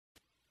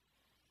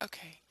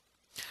Okay.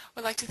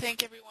 We'd like to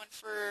thank everyone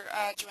for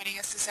joining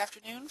us this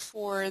afternoon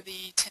for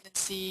the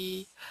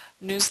Tendenci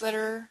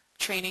newsletter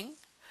training.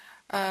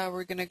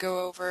 We're going to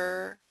go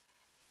over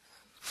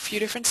a few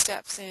different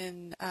steps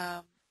in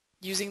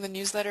using the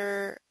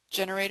newsletter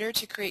generator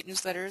to create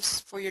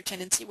newsletters for your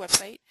Tendenci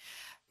website.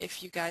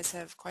 If you guys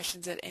have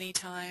questions at any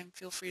time,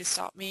 feel free to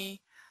stop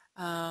me.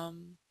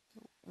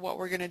 What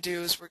we're going to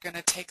do is we're going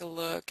to take a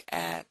look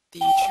at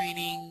the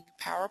training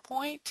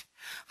PowerPoint.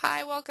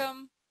 Hi,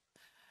 welcome.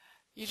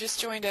 You just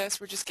joined us.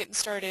 We're just getting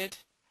started.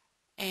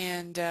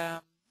 And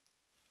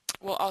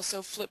we'll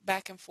also flip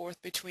back and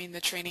forth between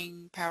the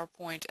training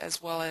PowerPoint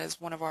as well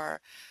as one of our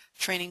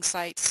training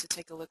sites to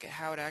take a look at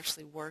how it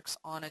actually works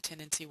on a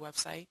Tendenci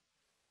website.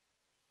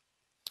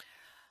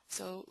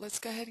 So let's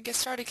go ahead and get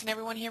started. Can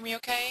everyone hear me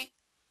okay?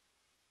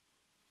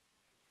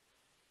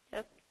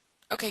 Yep.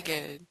 Okay,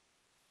 good.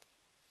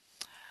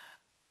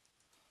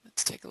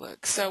 Let's take a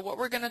look. So what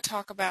we're going to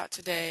talk about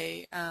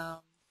today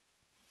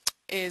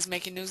is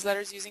making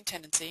newsletters using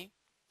Tendenci.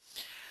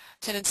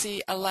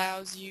 Tendenci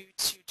allows you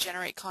to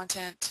generate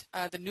content.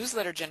 The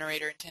newsletter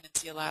generator in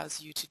Tendenci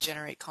allows you to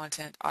generate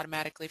content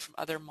automatically from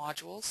other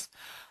modules,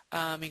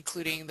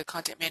 including the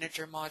Content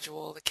Manager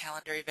module, the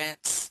Calendar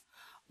Events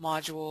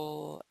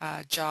module,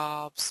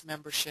 Jobs,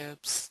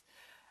 Memberships,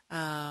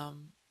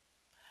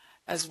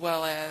 as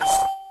well as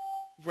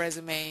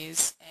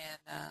Resumes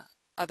and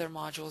other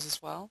modules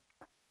as well.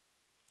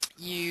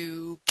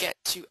 You get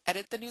to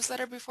edit the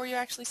newsletter before you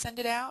actually send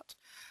it out.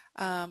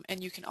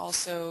 And you can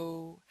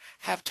also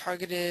have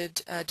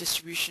targeted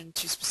distribution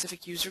to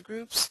specific user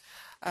groups.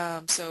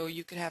 So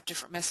you could have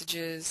different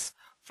messages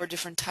for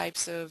different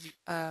types of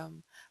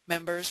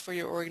members for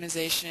your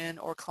organization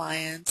or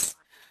clients.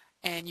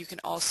 And you can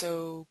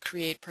also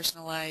create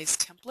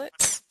personalized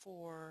templates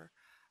for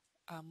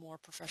a more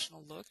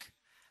professional look.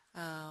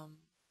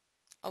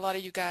 A lot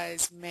of you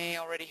guys may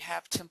already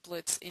have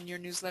templates in your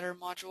newsletter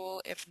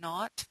module. If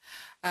not,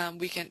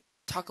 we can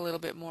talk a little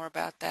bit more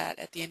about that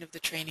at the end of the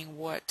training,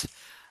 what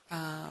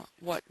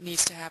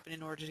needs to happen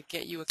in order to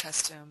get you a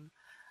custom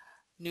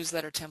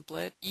newsletter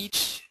template.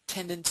 Each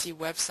Tendenci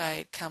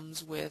website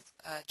comes with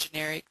a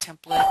generic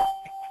template,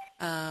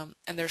 and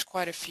there's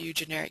quite a few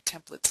generic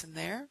templates in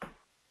there.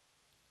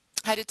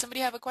 Hi, did somebody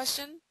have a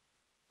question?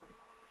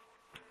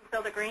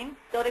 Build it green.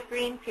 Build it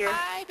green here.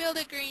 Hi, Build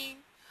It Green.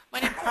 My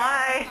name's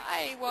Hi.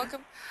 Hi,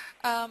 welcome.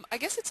 I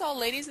guess it's all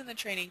ladies in the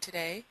training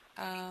today.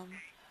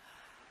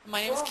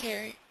 My name is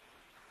Carrie,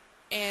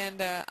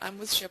 and I'm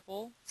with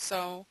Schipul.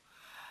 So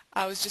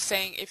I was just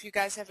saying, if you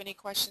guys have any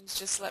questions,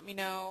 just let me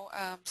know.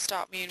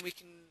 Stop me, and we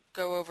can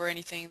go over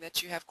anything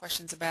that you have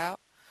questions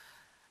about.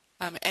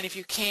 And if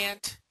you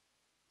can't,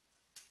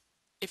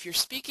 if you're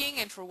speaking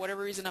and for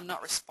whatever reason I'm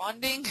not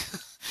responding,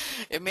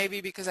 it may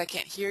be because I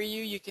can't hear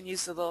you. You can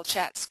use the little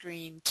chat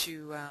screen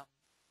to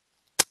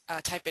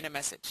type in a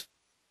message.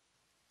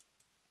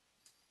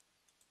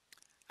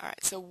 All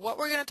right, so what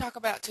we're going to talk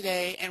about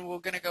today, and we're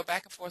going to go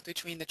back and forth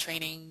between the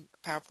training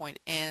PowerPoint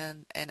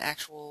and an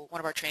actual one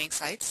of our training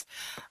sites.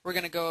 We're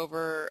going to go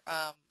over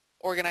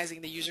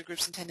organizing the user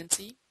groups in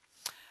Tendenci.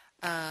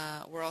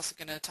 We're also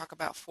going to talk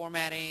about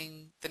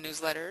formatting the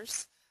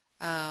newsletters,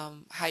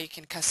 how you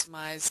can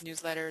customize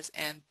newsletters,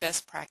 and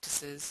best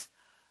practices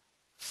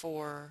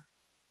for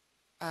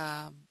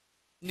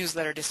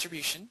newsletter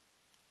distribution.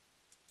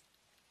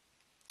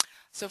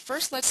 So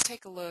first, let's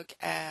take a look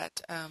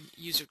at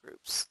user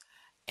groups.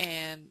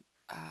 And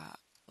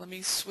let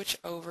me switch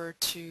over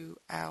to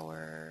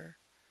our,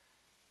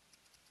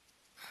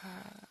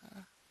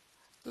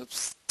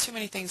 oops, too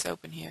many things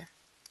open here.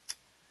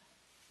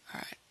 All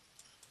right.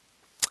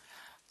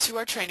 To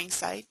our training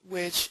site,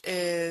 which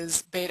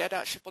is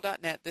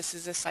beta.schipul.net. This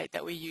is a site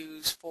that we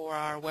use for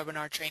our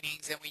webinar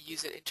trainings, and we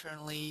use it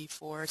internally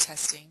for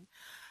testing.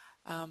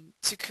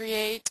 To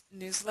create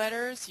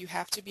newsletters, you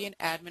have to be an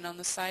admin on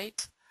the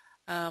site,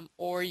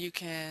 or you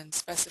can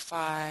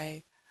specify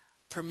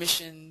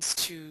permissions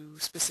to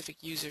specific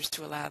users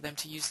to allow them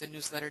to use the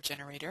newsletter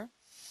generator.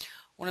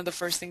 One of the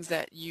first things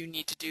that you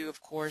need to do,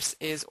 of course,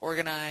 is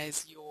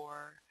organize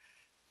your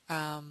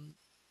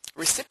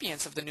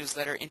recipients of the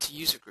newsletter into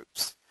user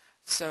groups.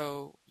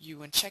 So you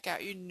would check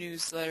out your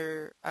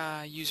newsletter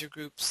user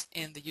groups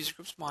in the user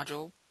groups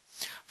module.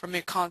 From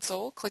your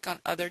console, click on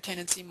Other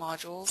Tendenci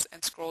modules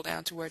and scroll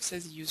down to where it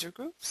says User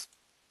Groups.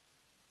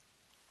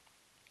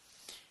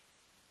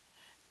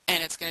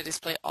 And it's going to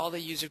display all the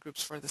user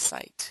groups for the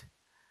site.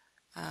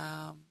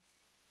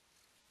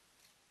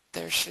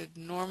 There should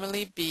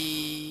normally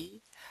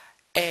be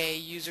a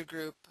user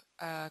group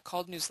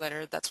called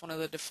Newsletter. That's one of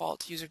the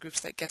default user groups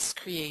that gets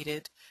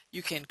created.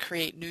 You can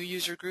create new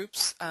user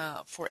groups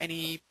for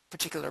any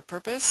particular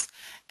purpose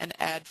and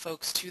add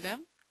folks to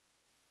them.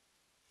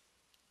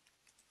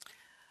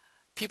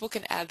 People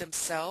can add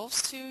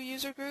themselves to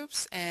user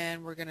groups,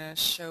 and we're going to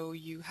show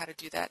you how to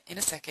do that in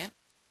a second.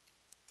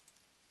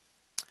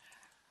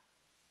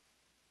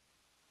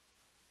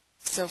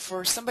 So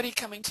for somebody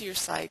coming to your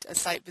site, a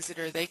site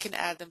visitor, they can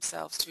add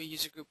themselves to a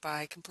user group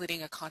by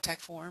completing a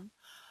contact form.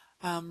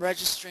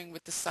 registering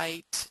with the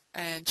site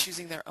and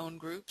choosing their own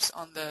groups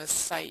on the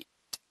site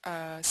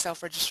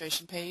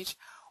self-registration page,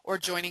 or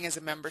joining as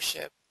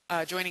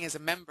a joining as a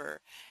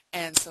member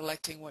and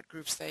selecting what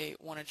groups they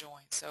want to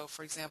join. So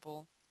for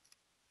example,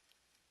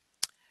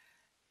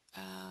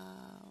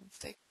 if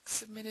they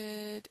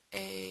submitted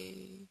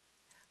a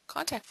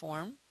contact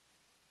form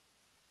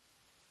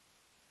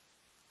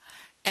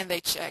and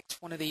they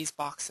checked one of these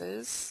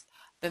boxes,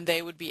 then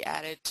they would be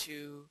added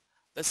to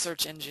the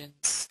search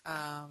engines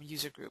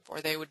user group,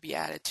 or they would be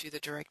added to the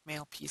direct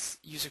mail piece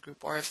user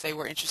group, or if they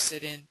were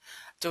interested in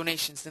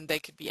donations, then they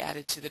could be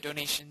added to the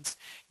donations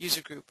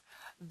user group.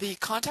 The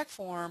contact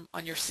form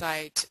on your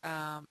site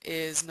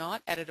is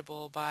not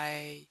editable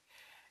by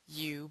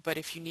you, but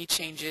if you need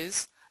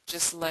changes,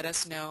 just let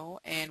us know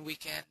and we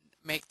can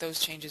make those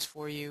changes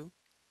for you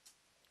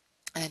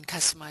and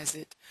customize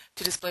it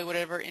to display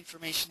whatever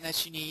information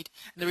that you need.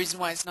 And the reason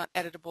why it's not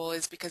editable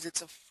is because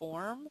it's a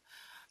form,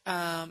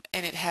 and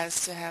it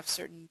has to have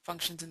certain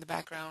functions in the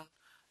background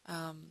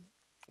um,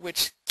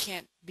 which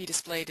can't be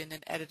displayed in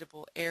an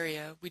editable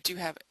area. We do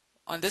have,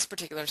 on this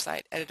particular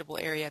site,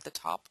 editable area at the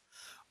top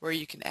where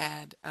you can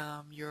add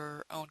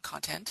your own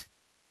content.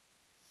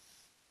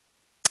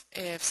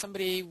 If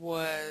somebody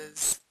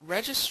was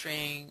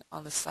registering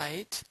on the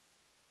site,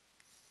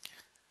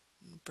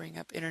 bring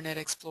up Internet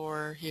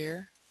Explorer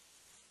here.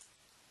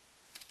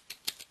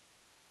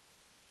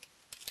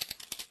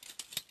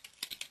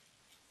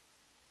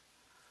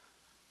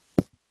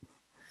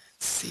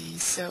 See,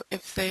 so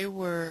if they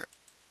were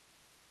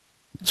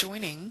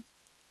joining,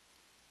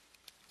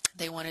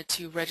 they wanted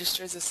to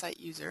register as a site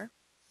user,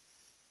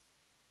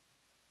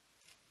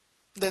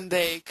 then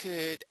they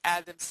could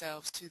add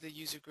themselves to the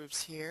user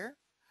groups here.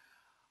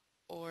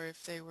 Or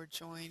if they were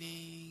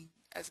joining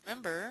as a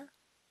member,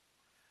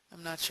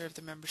 I'm not sure if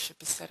the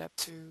membership is set up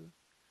to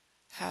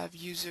have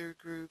user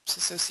groups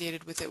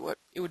associated with it. What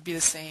it would be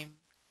the same.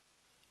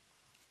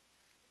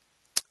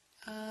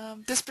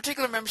 This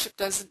particular membership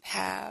doesn't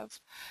have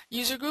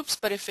user groups,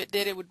 but if it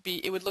did, it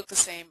would look the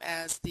same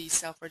as the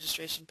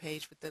self-registration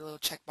page with the little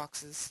check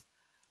boxes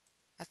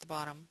at the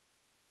bottom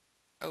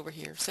over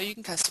here. So you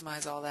can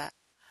customize all that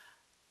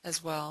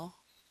as well.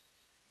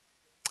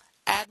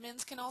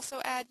 Admins can also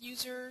add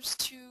users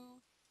to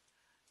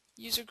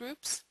user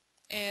groups,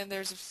 and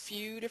there's a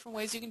few different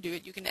ways you can do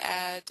it. You can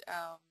add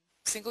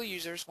single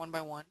users one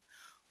by one,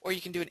 or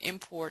you can do an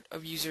import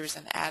of users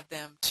and add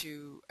them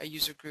to a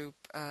user group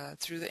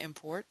through the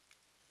import.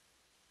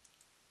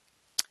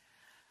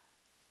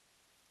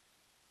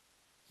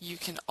 You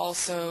can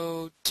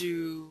also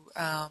do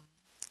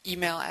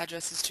email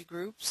addresses to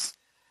groups,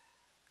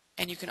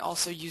 and you can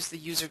also use the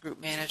user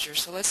group manager.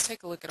 So let's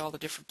take a look at all the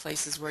different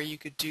places where you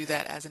could do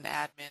that as an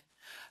admin.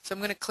 So I'm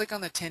going to click on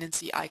the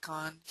Tendenci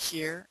icon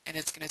here, and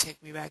it's going to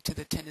take me back to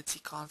the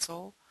Tendenci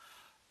console.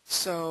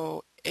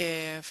 So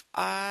if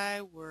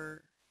I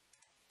were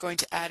going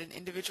to add an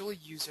individual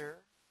user,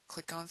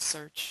 click on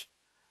search,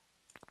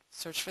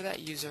 search for that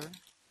user.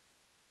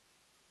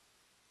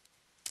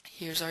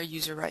 Here's our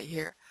user right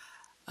here.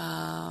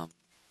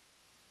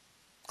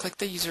 Click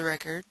the user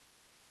record,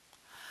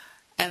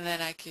 and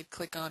then I could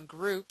click on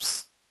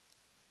groups,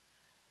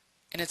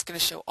 and it's going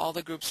to show all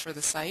the groups for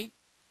the site,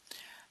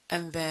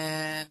 and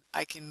then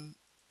I can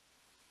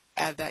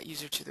add that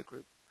user to the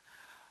group.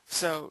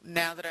 So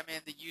now that I'm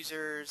in the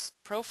user's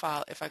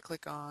profile, if I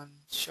click on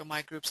show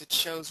my groups, it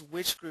shows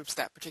which groups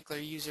that particular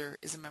user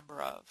is a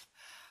member of.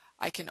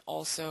 I can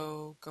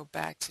also go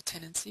back to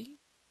Tendenci,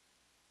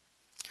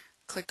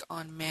 click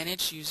on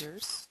manage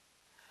users.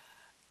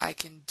 I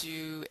can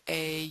do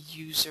a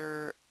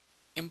user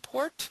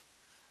import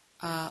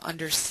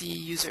under C,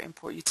 user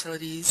import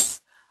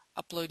utilities,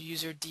 upload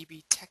user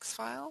DB text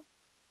file.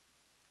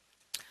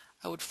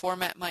 I would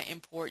format my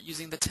import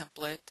using the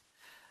template,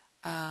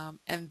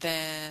 and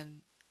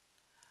then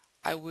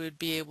I would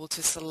be able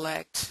to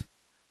select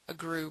a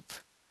group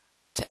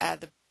to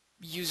add the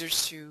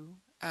users to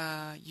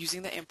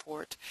using the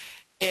import.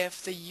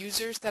 If the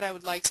users that I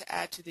would like to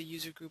add to the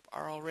user group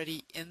are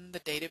already in the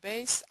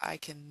database, I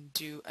can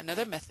do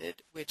another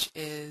method, which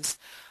is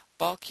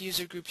bulk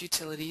user group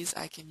utilities.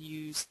 I can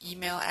use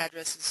email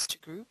addresses to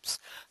groups.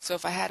 So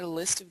if I had a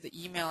list of the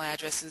email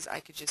addresses,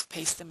 I could just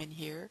paste them in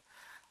here,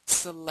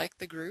 select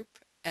the group,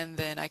 and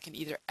then I can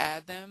either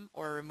add them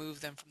or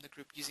remove them from the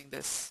group using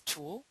this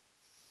tool.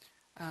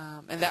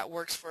 And that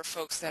works for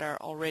folks that are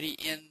already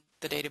in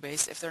the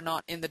database. If they're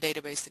not in the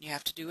database, then you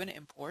have to do an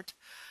import.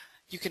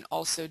 You can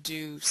also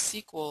do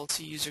SQL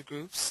to user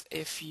groups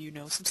if you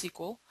know some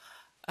SQL.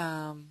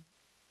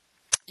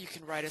 You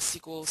can write a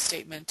SQL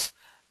statement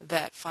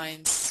that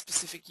finds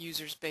specific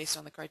users based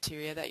on the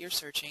criteria that you're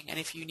searching. And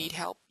if you need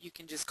help, you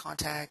can just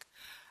contact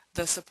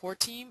the support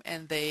team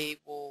and they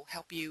will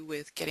help you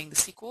with getting the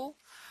SQL.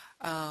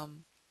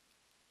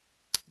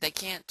 They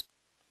can't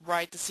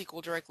write the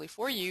SQL directly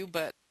for you,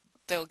 but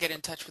they'll get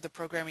in touch with the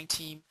programming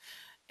team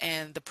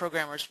and the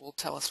programmers will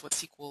tell us what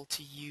SQL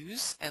to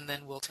use, and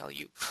then we'll tell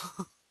you.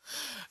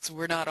 So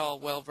we're not all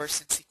well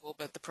versed in SQL,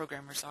 but the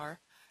programmers are.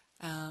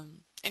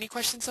 Any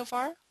questions so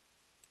far?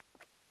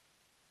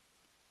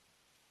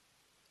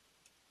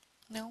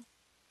 No?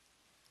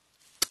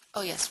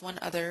 Oh yes, one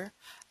other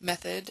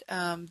method,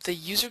 the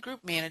user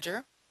group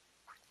manager.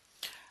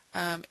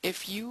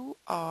 If you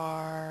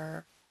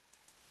are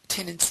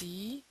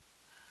Tendenci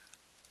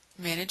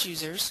manage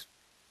users,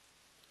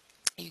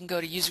 you can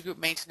go to user group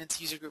maintenance,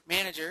 user group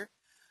manager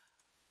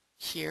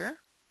here.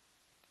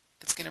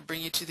 It's going to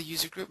bring you to the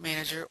user group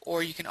manager,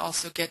 or you can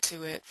also get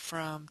to it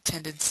from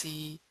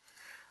Tendenci,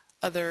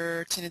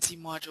 other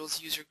Tendenci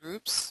modules user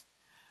groups.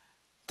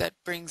 That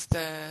brings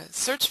the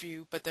search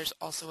view, but there's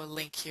also a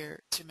link here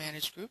to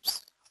manage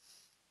groups.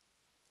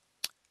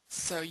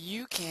 So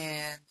you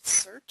can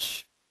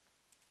search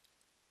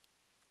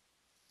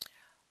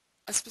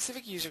a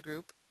specific user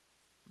group,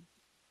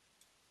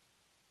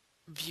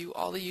 view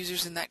all the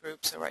users in that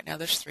group. So right now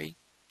there's 3.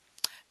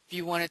 If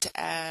you wanted to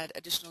add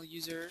additional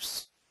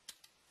users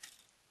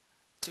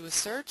to a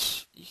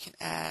search, you can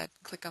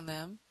click on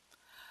them,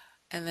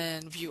 and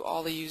then view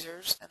all the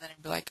users, and then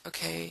be like,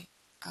 okay,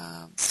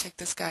 let's take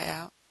this guy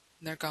out,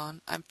 and they're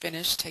gone. I'm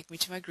finished. Take me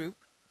to my group.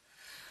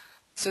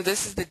 So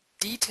this is the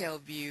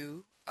detailed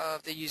view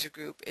of the user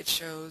group. It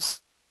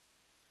shows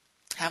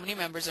how many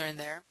members are in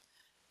there.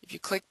 If you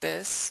click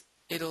this,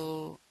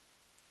 it'll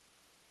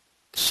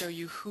show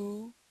you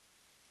who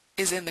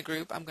is in the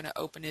group. I'm going to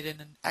open it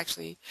in,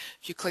 actually,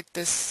 if you click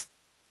this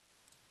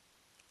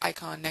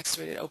icon next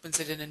to it, it opens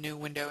it in a new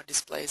window and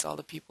displays all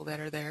the people that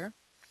are there.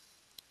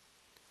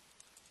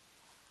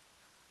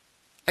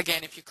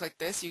 Again, if you click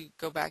this, you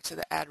go back to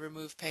the add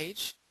remove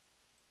page.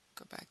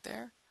 Go back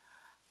there.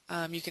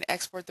 You can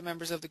export the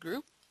members of the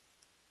group.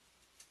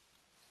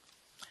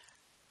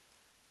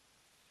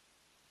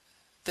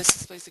 This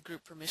displays the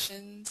group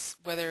permissions,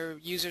 whether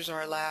users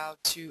are allowed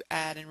to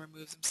add and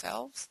remove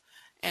themselves,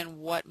 and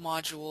what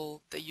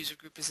module the user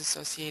group is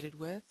associated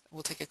with.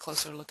 We'll take a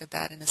closer look at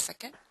that in a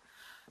second.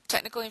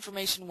 Technical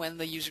information, when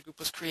the user group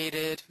was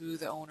created, who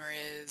the owner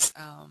is,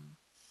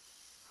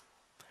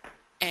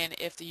 and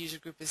if the user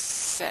group is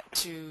set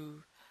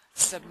to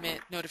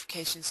submit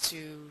notifications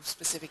to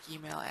specific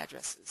email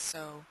addresses.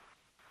 So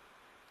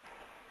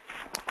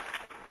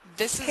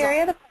this is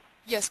Carrie,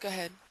 yes, go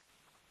ahead.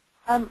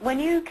 when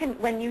you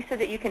said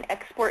that you can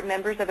export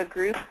members of a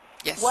group,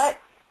 Yes. what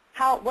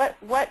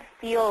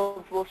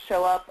fields will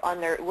show up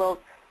on their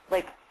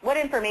what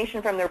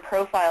information from their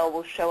profile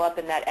will show up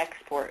in that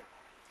export?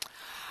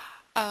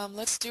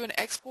 Let's do an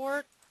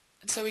export,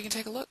 and so we can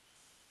take a look.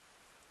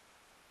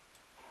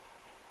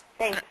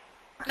 Thanks.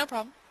 No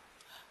problem.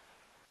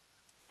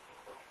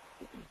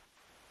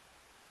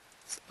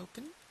 Let's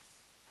open.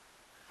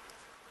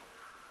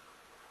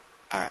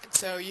 All right,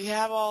 so you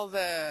have all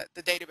the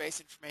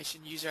database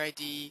information, user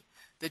ID,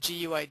 the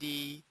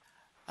GUID,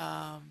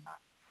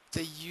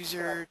 the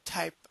user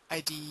type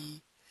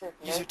ID,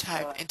 user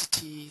type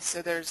entity.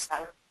 So there's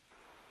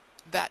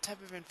that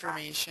type of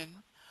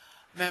information.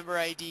 Member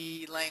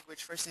ID,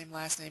 language, first name,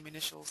 last name,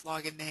 initials,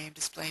 login name,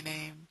 display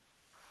name.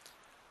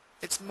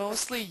 It's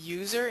mostly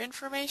user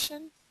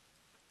information.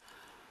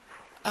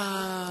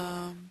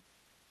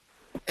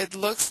 It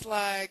looks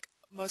like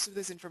most of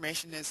this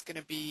information is going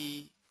to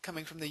be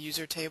coming from the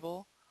user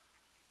table.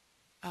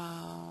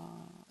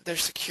 Their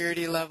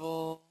security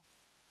level,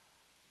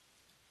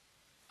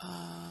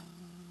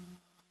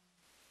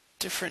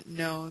 different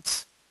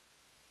notes.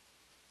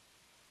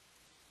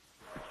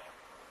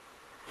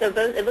 So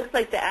it looks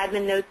like the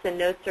admin notes and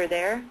notes are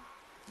there?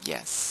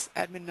 Yes,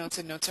 admin notes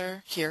and notes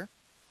are here.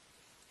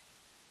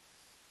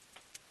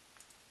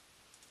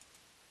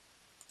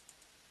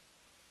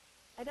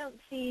 I don't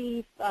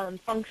see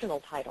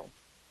functional title.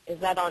 Is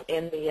that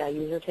in the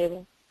user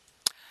table?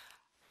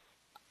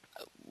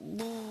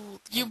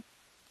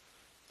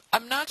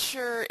 I'm not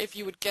sure if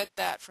you would get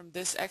that from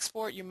this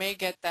export. You may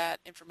get that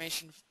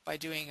information by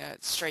doing a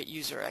straight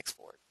user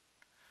export.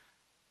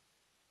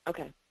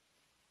 Okay.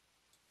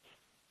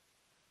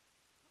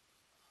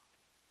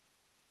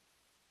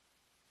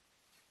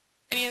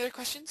 Any other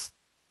questions?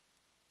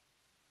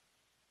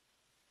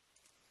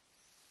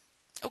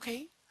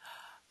 Okay.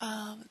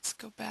 Let's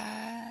go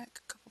back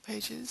a couple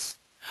pages.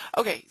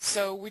 Okay,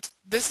 so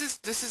this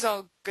is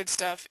all good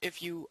stuff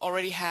if you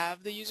already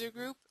have the user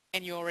group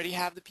and you already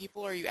have the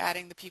people, or you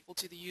adding the people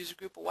to the user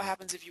group. But what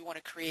happens if you want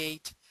to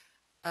create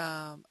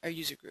a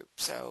user group?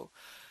 So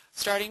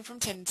starting from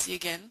Tendenci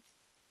again,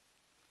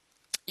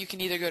 you can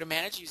either go to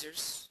Manage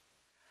Users,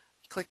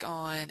 click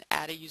on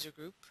Add a User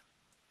Group.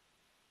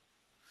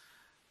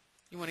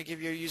 You want to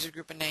give your user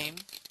group a name.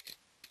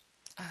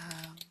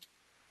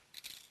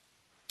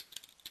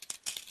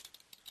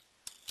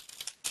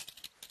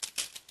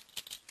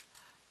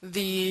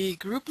 The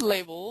group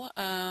label,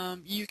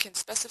 you can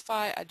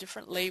specify a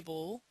different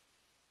label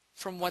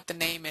from what the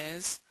name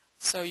is.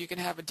 So you can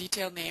have a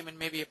detailed name and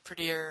maybe a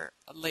prettier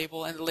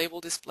label, and the label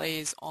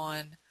displays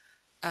on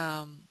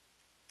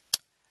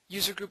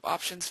user group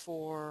options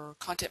for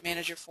content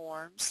manager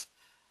forms,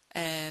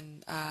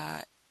 and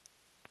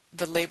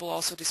the label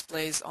also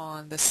displays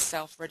on the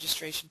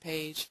self-registration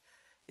page.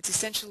 It's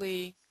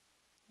essentially,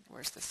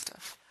 where's this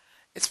stuff?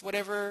 It's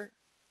whatever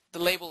the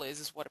label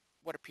is what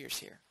appears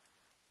here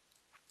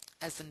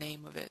as the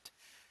name of it.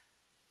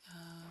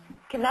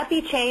 Can that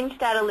be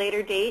changed at a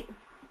later date?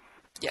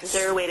 Is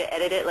there Yes. a way to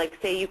edit it? Like,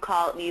 say you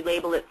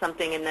label it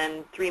something, and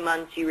then 3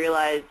 months you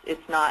realize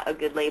it's not a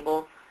good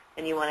label,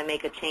 and you want to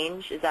make a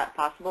change. Is that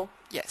possible?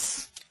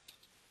 Yes.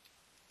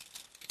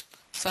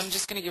 So I'm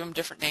just going to give them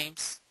different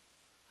names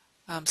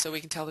so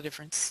we can tell the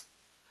difference.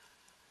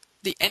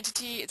 The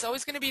entity, it's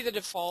always going to be the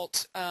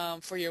default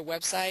for your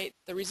website.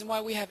 The reason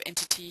why we have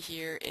entity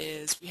here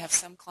is we have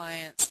some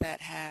clients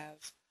that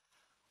have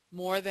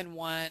more than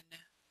one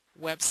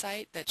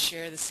website that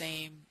share the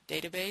same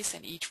database,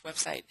 and each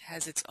website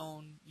has its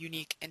own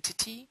unique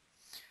entity.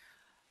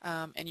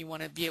 And you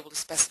want to be able to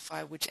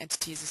specify which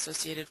entity is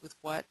associated with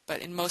what.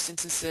 But in most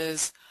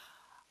instances,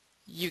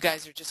 you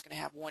guys are just going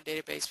to have one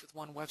database with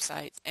one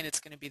website, and it's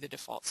going to be the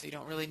default, so you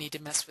don't really need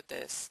to mess with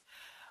this.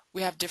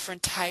 We have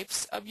different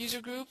types of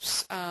user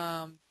groups.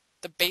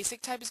 The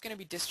basic type is going to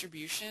be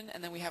distribution,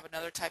 and then we have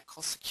another type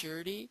called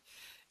security.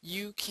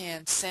 You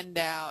can send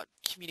out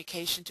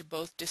communication to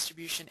both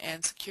distribution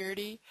and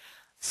security.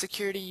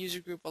 Security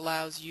user group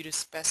allows you to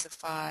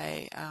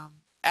specify,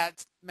 add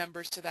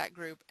members to that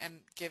group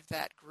and give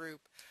that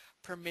group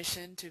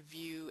permission to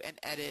view and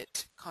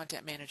edit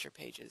content manager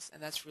pages,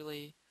 and that's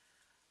really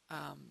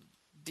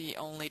the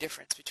only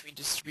difference between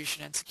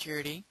distribution and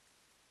security.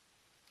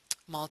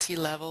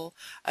 Multi-level,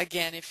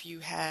 again, if you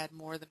had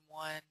more than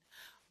one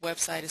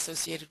website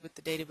associated with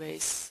the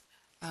database,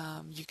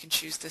 you can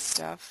choose this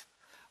stuff.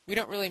 We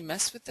don't really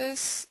mess with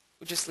this.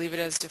 We just leave it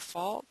as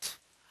default.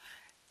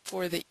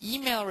 For the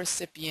email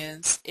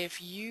recipients,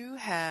 if you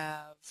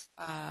have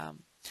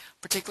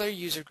particular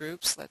user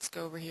groups, let's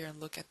go over here and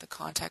look at the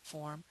contact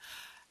form.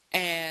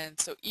 And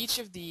so each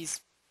of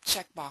these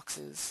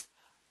checkboxes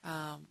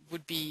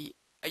would be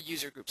a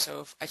user group.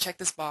 So if I check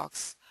this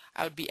box,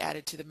 I would be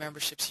added to the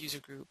memberships user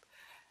group.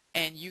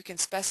 And you can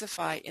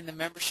specify in the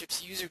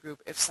memberships user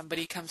group, if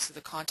somebody comes to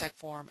the contact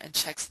form and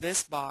checks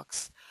this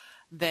box,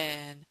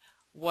 then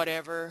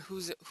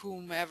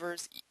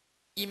whomever's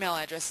email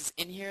address is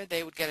in here,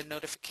 they would get a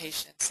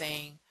notification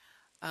saying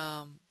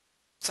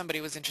somebody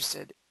was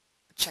interested.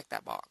 Check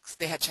that box.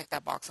 They had checked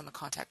that box on the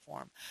contact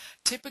form.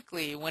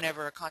 Typically,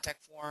 whenever a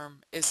contact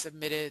form is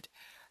submitted,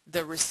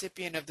 the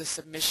recipient of the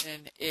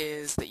submission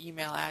is the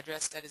email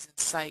address that is in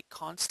site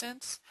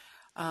constants.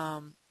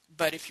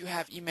 But if you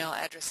have email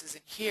addresses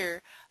in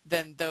here,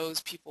 then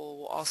those people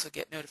will also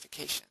get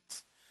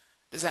notifications.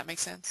 Does that make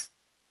sense?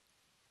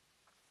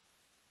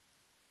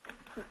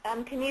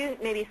 Can you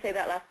maybe say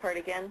that last part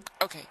again?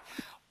 Okay.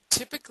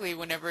 Typically,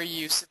 whenever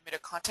you submit a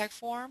contact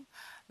form,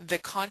 the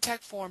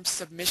contact form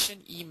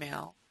submission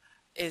email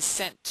is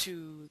sent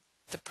to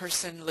the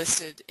person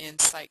listed in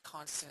site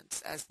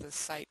constants as the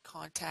site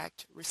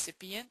contact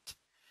recipient.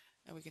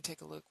 And we can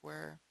take a look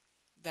where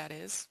that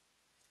is.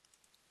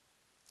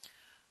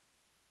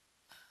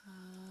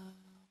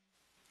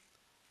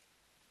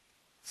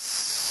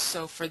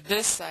 So for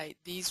this site,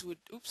 these would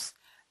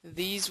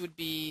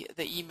be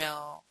the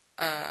email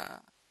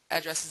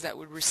addresses that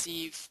would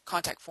receive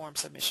contact form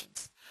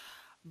submissions.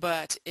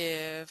 But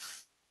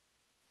if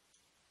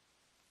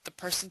the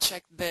person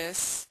checked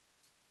this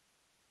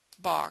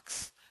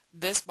box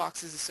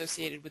is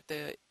associated with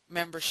the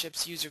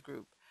memberships user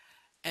group.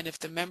 And if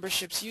the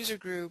memberships user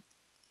group,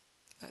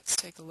 let's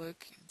take a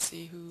look and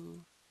see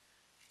who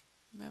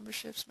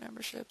memberships.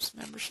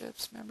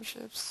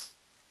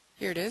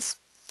 Here it is.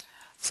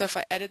 So if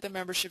I edit the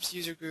memberships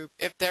user group,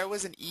 if there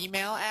was an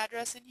email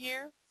address in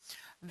here,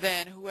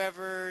 then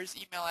whoever's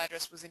email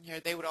address was in here,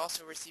 they would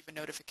also receive a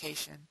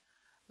notification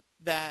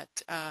that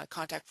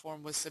contact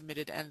form was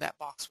submitted and that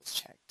box was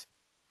checked.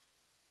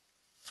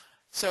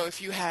 So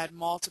if you had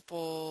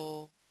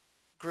multiple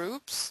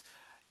groups,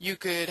 you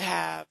could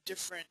have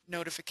different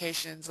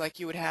notifications, like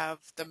you would have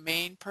the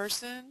main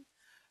person,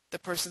 the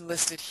person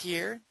listed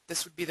here,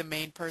 this would be the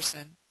main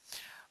person,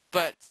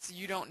 but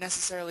you don't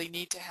necessarily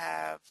need to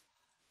have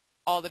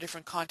all the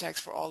different contacts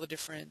for all the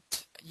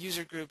different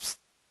user groups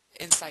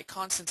in site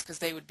constants, because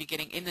they would be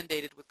getting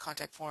inundated with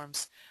contact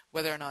forms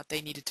whether or not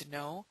they needed to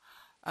know.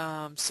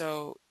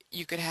 So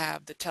you could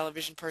have the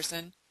television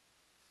person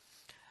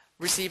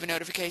receive a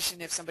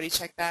notification if somebody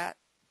checked that,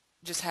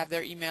 just have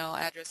their email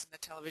address in the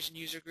television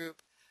user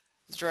group.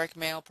 The direct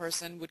mail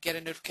person would get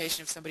a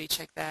notification if somebody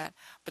checked that,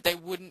 but they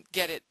wouldn't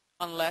get it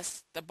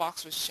unless the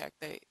box was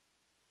checked.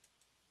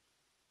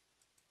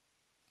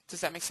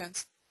 Does that make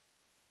sense?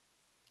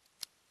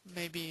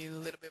 Maybe a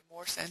little bit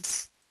more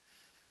sense.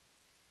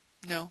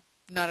 No,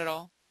 not at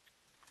all.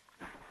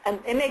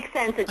 It makes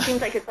sense. It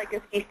seems like it's like a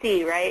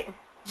CC, right?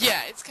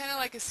 Yeah, it's kind of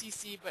like a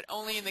CC, but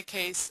only in the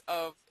case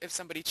of if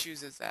somebody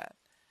chooses that.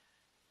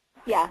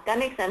 Yeah, that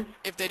makes sense.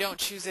 If they don't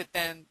choose it,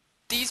 then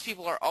these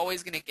people are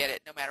always going to get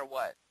it no matter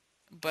what.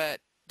 But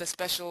the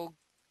special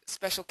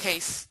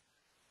case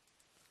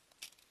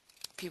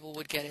people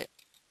would get it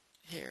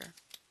here.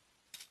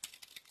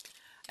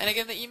 And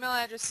again, the email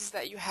addresses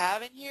that you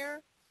have in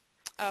here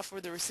for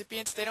the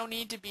recipients, they don't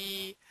need to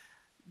be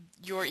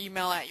your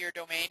email at your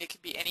domain. It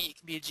can be any. It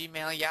can be a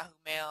Gmail, Yahoo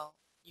Mail,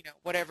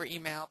 whatever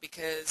email,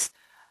 because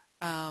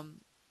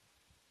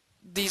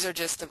these are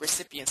just the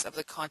recipients of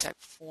the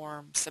contact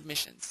form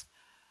submissions.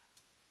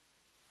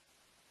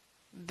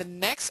 The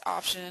next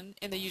option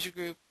in the user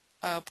group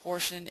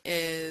portion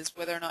is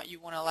whether or not you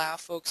want to allow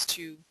folks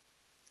to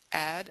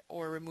add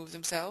or remove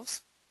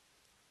themselves.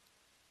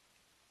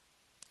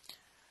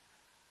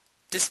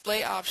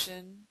 Display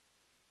option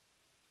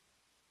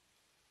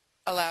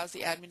allows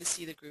the admin to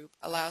see the group,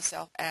 allow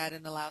self-add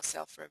and allow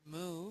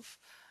self-remove.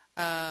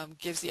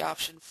 Gives the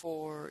option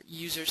for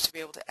users to be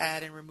able to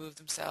add and remove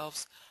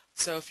themselves.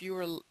 So if you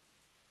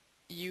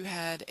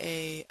had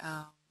a,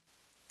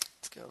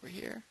 let's go over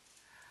here.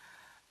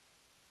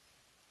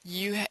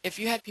 If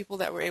you had people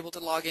that were able to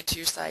log into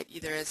your site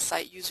either as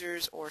site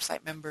users or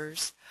site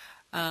members,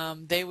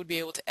 they would be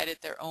able to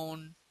edit their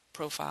own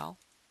profile,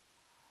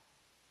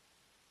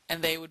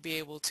 and they would be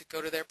able to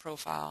go to their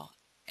profile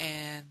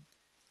and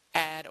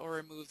add or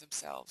remove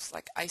themselves.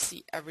 Like I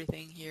see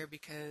everything here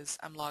because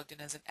I'm logged in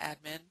as an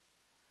admin.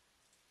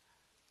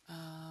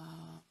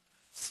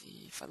 Let's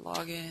see if I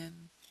log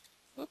in.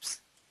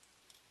 Whoops.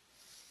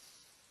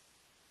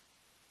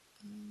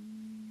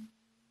 I'm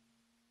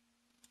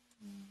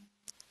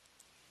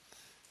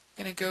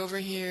going to go over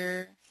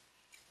here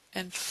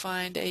and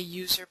find a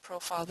user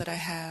profile that I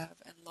have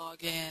and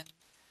log in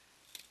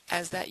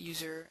as that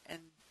user and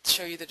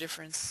show you the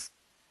difference.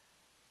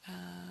 I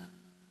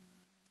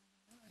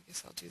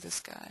guess I'll do this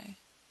guy.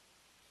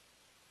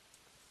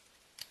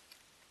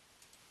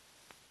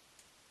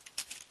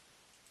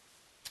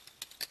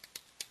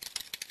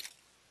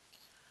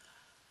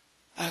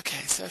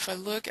 Okay, so if I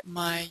look at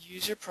my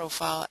user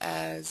profile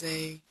as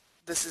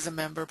this is a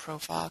member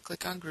profile,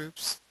 click on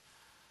groups,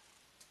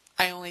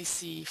 I only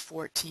see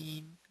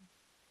 14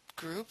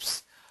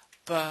 groups,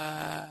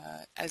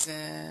 but as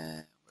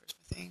in, where's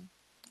my thing?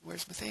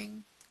 Where's my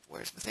thing?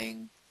 Where's my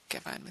thing?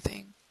 Can't find my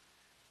thing.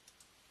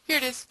 Here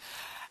it is.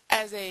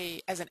 As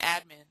an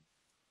admin,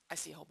 I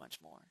see a whole bunch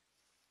more.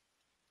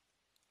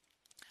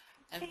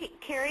 And Hey,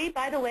 Carrie,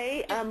 by the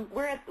way,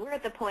 we're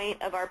at the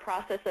point of our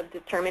process of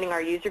determining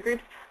our user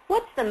groups.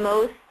 What's the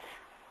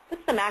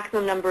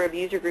maximum number of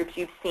user groups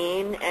you've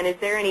seen, and is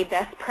there any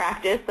best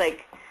practice?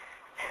 Like,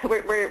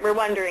 we're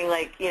wondering,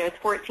 like, you know, is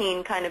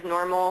 14 kind of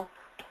normal?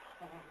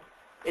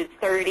 Is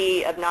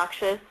 30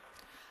 obnoxious?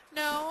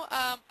 no,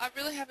 I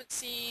really haven't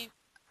seen.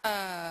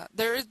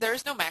 There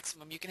is no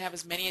maximum. You can have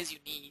as many as you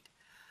need,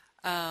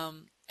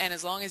 and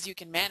as long as you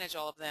can manage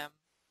all of them,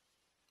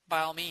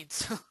 by all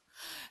means,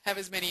 have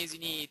as many as you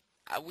need.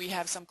 We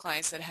have some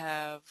clients that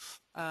have,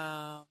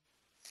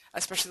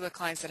 especially the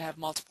clients that have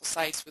multiple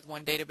sites with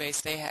one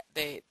database.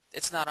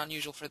 It's not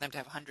unusual for them to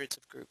have hundreds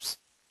of groups,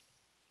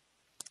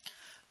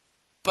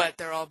 but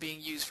they're all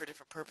being used for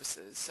different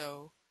purposes.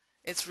 So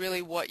it's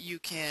really what you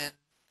can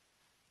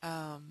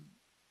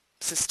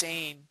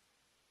sustain.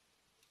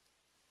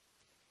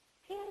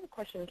 Hey, I have a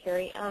question,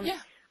 Carrie. Yeah.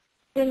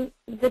 In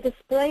the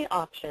display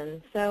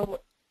option, so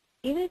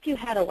even if you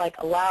had a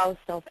allow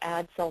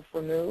self-add,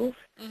 self-remove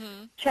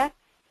check,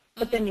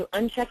 but then you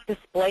uncheck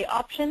display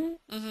option,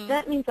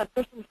 that means that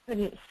person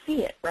couldn't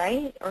see it,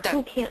 right? Or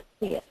who can't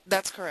see it?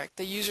 That's correct.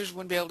 The users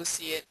wouldn't be able to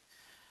see it,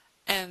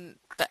 and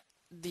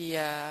the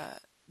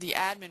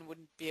admin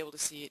wouldn't be able to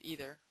see it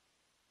either.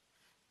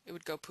 It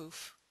would go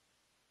poof.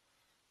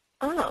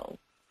 Oh,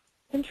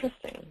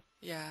 interesting.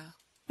 Yeah.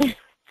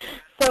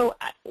 So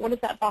what does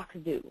that box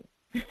do?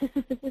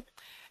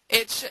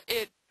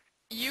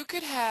 You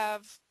could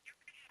have,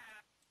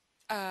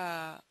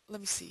 let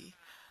me see.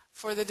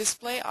 For the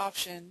display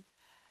option,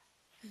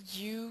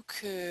 you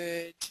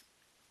could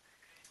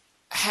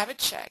have it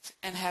checked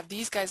and have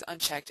these guys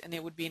unchecked, and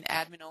it would be an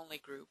admin-only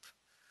group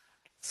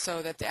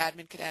so that the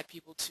admin could add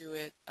people to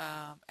it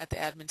at the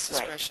admin's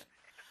discretion.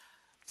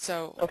 Right.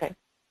 So okay.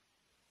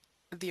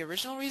 The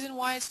original reason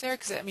why it's there,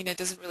 because I mean it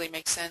doesn't really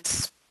make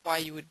sense why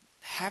you would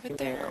have it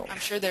there. No. I'm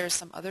sure there's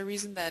some other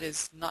reason that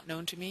is not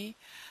known to me,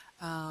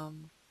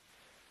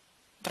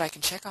 but I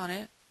can check on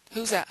it.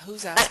 Who's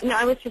asking? No,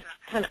 I was just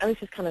kind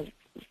of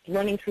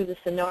running through the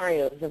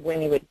scenarios of when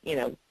you would,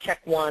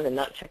 check one and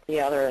not check the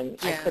other, and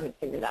I couldn't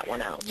figure that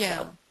one out. Yeah.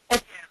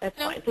 So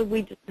that's fine. So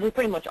we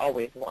pretty much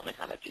always want to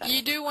have it checked.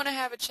 You do want to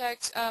have it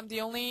checked.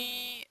 The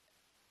only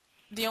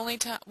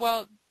time,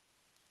 well,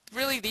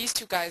 really these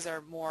two guys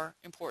are more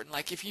important.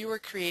 Like if you were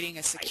creating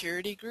a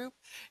security group,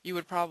 you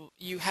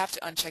have to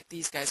uncheck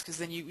these guys, because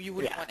then you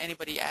wouldn't want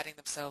anybody adding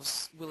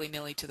themselves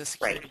willy-nilly to the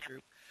security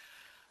group.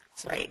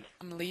 So I'm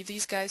going to leave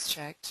these guys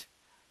checked.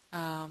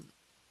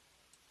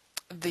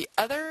 The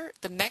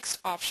next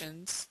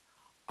options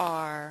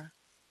are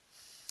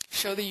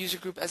show the user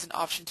group as an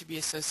option to be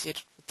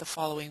associated with the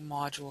following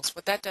modules.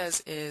 What that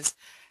does is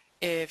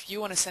if you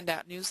want to send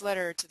out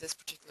newsletter to this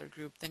particular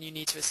group, then you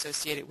need to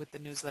associate it with the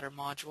newsletter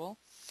module.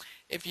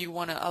 If you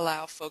want to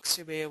allow folks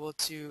to be able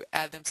to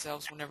add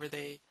themselves whenever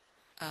they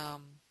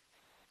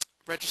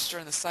register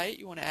on the site,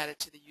 you want to add it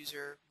to the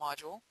user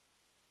module.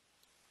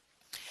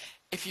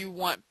 If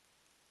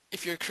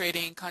you're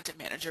creating content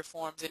manager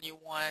forms and you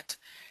want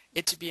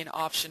it to be an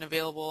option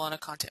available on a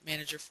content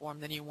manager form,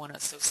 then you want to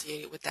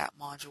associate it with that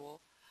module.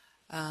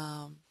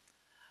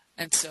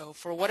 And so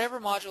for whatever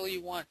module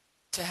you want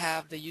to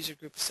have the user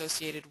group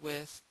associated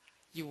with,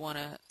 you want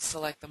to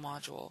select the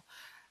module.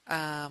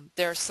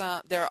 There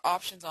are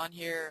options on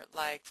here,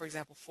 like for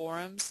example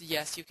forums.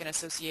 Yes, you can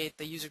associate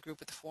the user group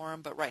with the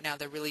forum, but right now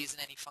there really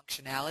isn't any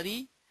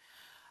functionality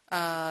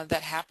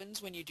that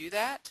happens when you do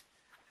that.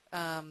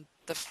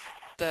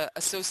 The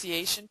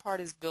association part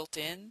is built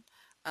in,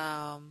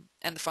 and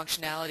the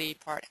functionality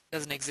part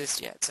doesn't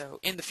exist yet. So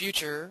in the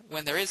future,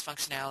 when there is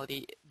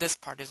functionality, this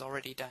part is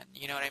already done.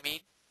 You know what I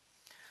mean?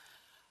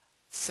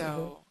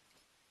 So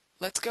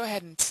let's go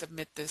ahead and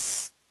submit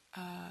this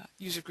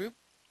user group.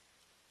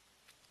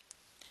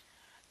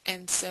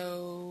 And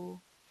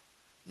so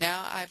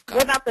now I've got...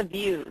 What about the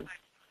views?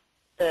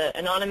 The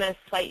anonymous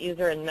site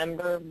user and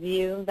member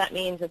view, that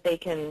means that they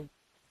can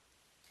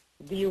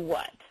view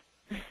what?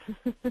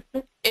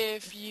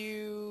 If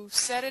you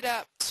set it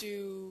up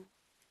to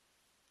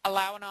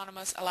allow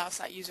anonymous, allow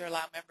site user,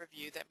 allow member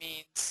view, that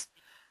means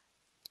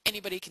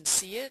anybody can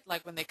see it.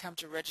 Like when they come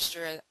to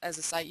register as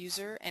a site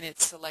user and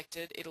it's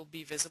selected, it'll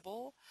be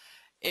visible.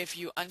 If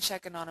you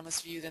uncheck anonymous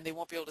view, then they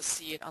won't be able to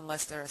see it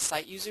unless they're a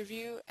site user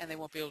view, and they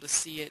won't be able to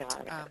see it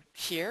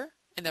here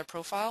in their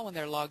profile when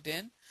they're logged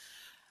in.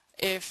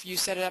 If you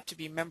set it up to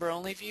be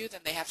member-only view,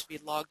 then they have to be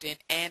logged in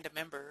and a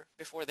member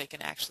before they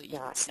can actually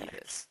even see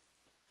this.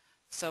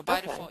 So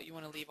by default, you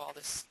want to leave all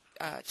this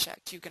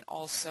checked. You can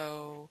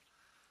also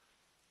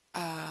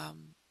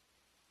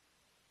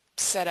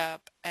set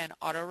up an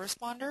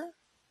autoresponder,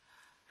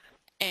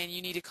 and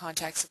you need to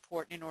contact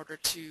support in order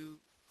to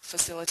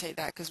facilitate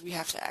that, because we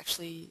have to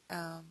actually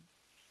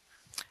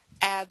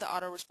add the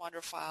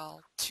autoresponder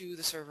file to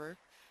the server,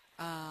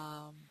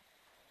 and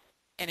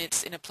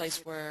it's in a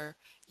place where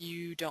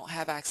you don't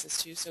have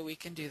access to, so we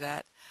can do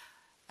that.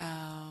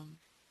 And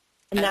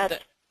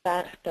that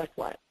does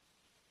what?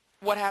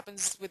 What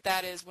happens with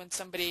that is when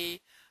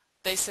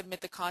they submit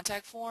the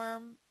contact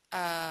form,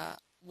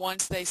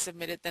 once they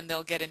submit it, then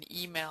they'll get an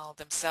email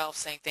themselves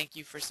saying thank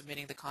you for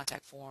submitting the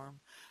contact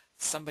form.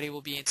 Somebody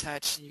will be in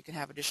touch, and you can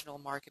have additional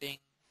marketing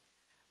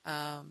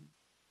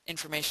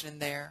information in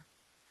there.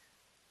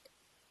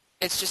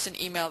 It's just an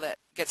email that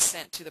gets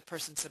sent to the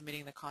person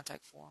submitting the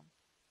contact form.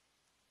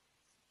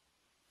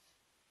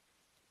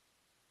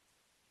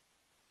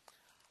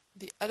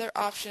 The other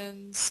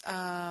options,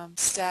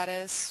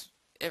 status,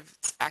 if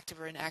it's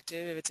active or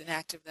inactive. If it's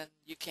inactive, then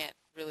you can't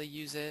really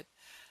use it.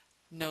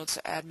 Notes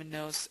or admin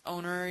notes.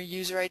 Owner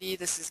user ID,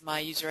 this is my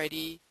user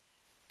ID,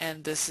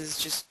 and this is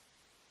just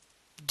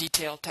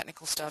detailed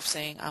technical stuff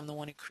saying I'm the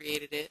one who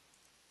created it.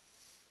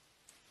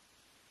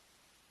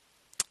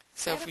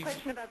 So I have a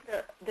question about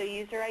the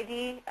user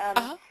ID.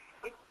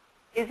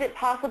 Is it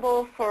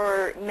possible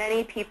for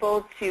many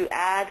people to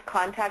add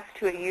contacts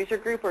to a user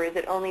group, or is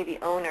it only the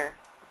owner?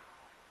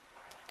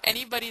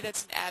 Anybody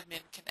that's an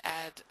admin can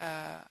add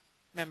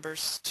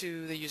members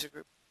to the user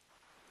group.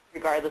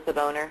 Regardless of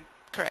owner?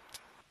 Correct.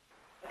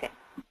 Okay.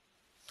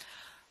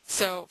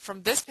 So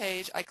from this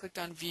page, I clicked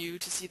on View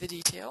to see the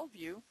detail,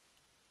 View.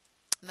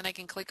 And then I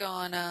can click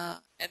on,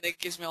 and it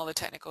gives me all the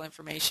technical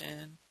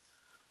information.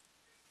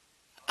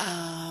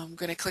 I'm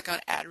going to click on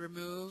Add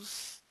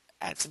Remove,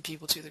 add some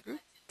people to the group.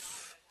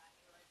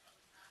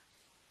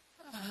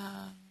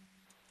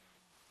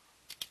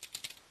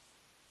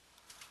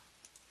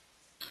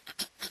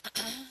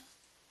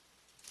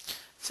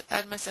 So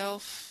add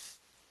myself.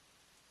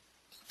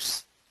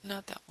 Oops,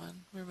 not that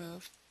one.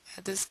 Remove.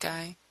 Add this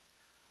guy.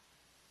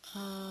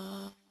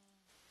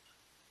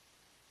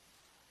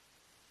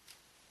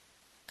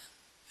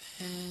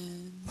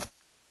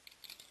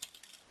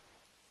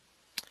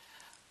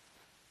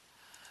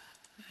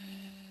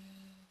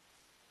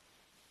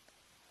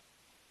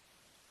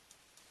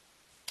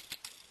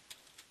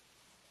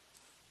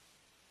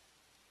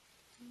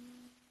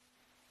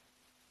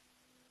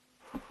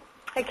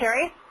 Hey,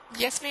 Carrie?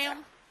 Yes,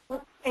 ma'am?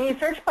 Can you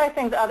search by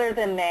things other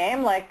than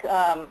name? Like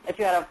if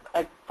you had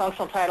a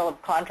functional title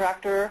of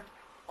contractor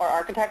or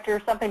architect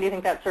or something, do you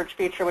think that search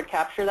feature would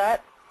capture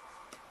that?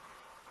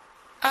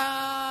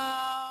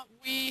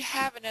 We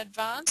have an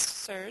advanced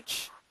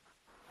search,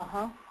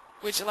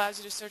 which allows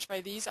you to search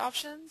by these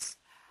options.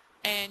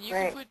 And you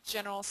can put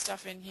general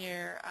stuff in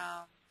here.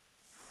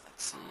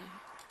 Let's see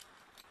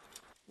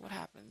what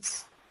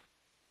happens.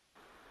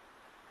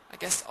 I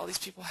guess all these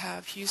people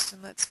have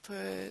Houston. Let's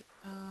put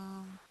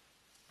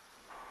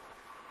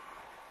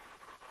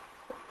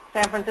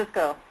San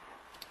Francisco.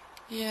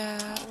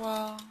 yeah,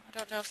 well, I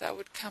don't know if that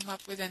would come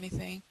up with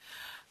anything,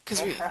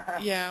 because we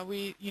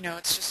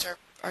it's just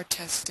our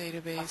test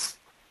database.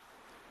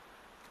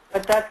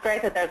 But that's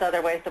great that there's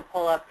other ways to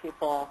pull up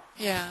people.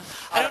 Yeah,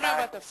 I don't know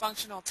about the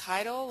functional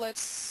title.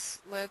 Let's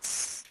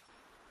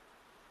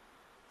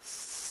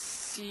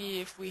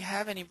see if we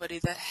have anybody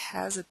that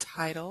has a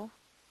title.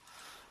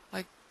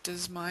 Like,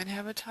 does mine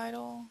have a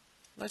title?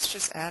 Let's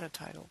just add a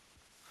title.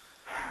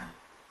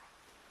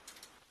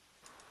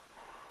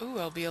 Ooh,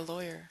 I'll be a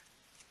lawyer.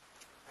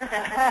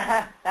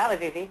 That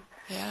was easy.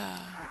 Yeah.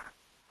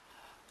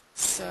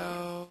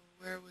 So,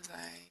 where was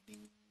I?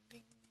 Ding,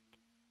 ding.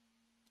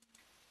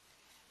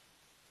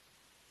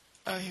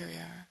 Oh, here we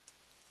are.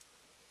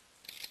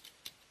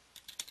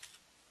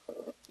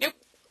 Nope.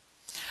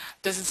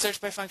 Doesn't search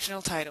by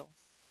functional title.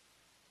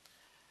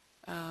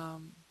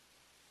 Um,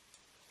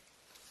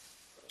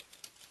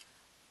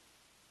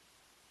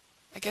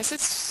 I guess it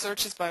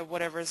searches by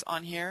whatever's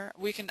on here.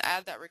 We can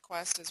add that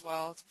request as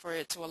well for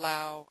it to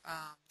allow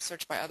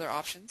search by other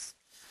options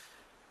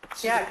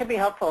Yeah, it could be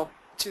helpful.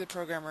 to the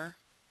programmer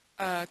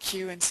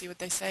queue and see what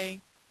they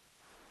say.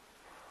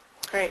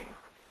 Great.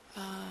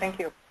 Thank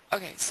you.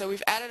 Okay, so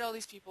we've added all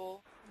these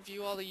people,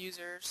 view all the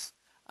users.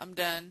 I'm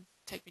done.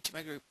 Take me to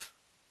my group.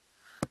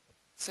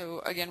 So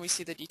again, we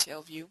see the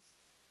detail view.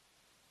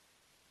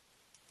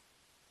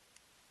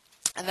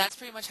 And that's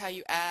pretty much how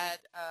you add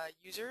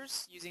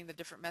users using the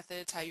different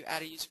methods, how you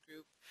add a user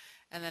group,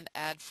 and then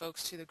add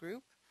folks to the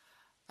group.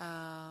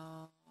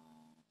 And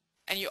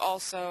you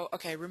also,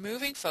 okay,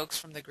 removing folks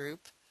from the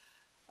group,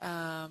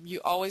 you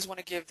always want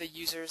to give the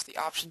users the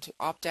option to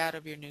opt out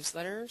of your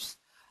newsletters.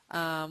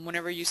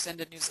 Whenever you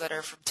send a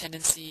newsletter from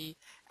Tendenci,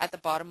 at the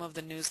bottom of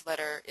the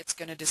newsletter, it's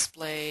going to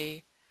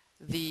display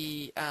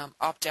the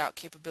opt-out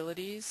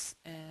capabilities.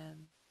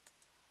 And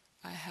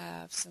I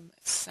have some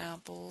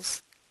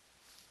samples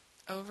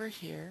over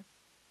here.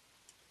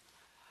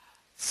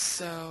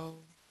 So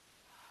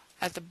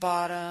at the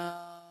bottom,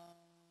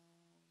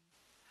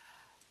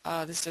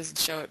 this doesn't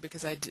show it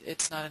because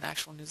it's not an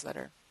actual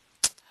newsletter.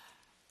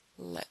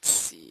 Let's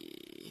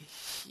see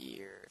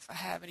here if I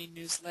have any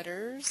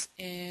newsletters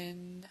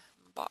in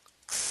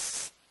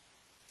box.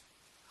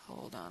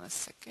 Hold on a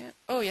second.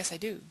 Oh, yes, I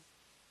do.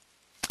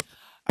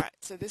 All right,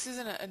 so this is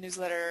a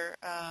newsletter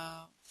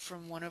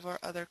from one of our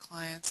other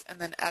clients, and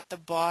then at the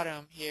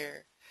bottom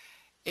here,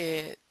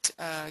 it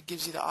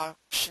gives you the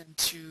option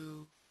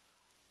to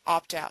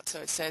opt out. So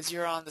it says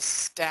you're on the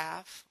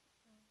staff.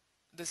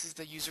 This is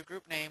the user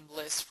group name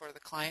list for the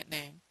client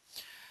name.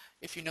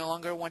 If you no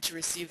longer want to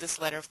receive this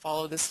letter,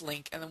 follow this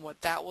link, and then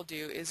what that will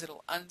do is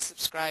it'll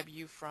unsubscribe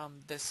you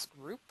from this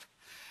group.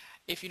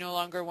 If you no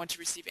longer want to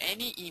receive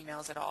any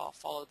emails at all,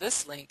 follow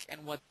this link,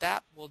 and what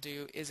that will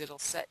do is it'll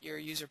set your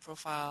user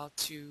profile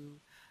to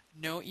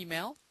no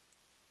email.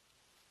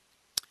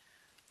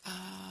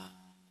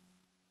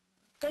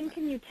 Then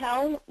can you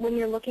tell when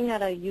you're looking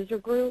at a user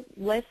group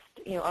list,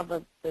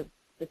 of the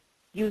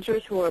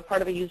users who are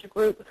part of a user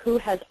group, who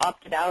has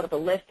opted out of a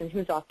list and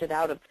who's opted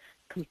out of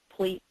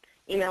complete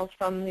emails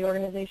from the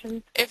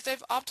organization? If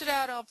they've opted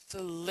out of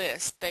the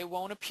list, they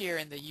won't appear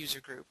in the user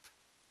group.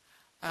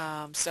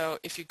 So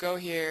if you go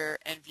here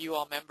and view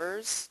all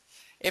members,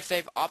 if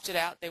they've opted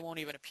out, they won't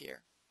even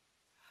appear.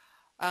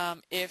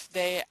 If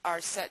they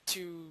are set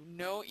to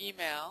no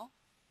email,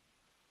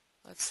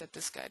 let's set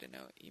this guy to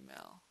no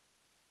email.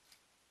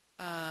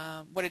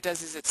 What it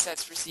does is it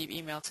sets receive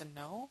email to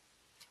no.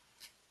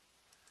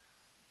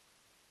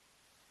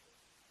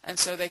 And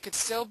so they could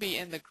still be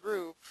in the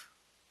group.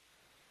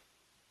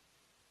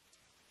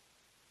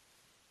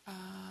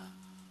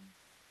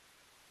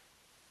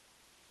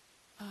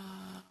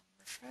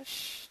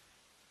 Refresh.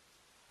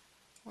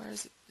 Where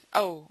is it?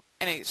 Oh,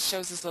 and it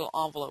shows this little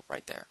envelope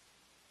right there,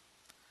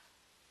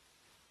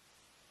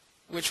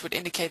 which would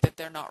indicate that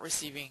they're not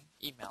receiving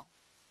email.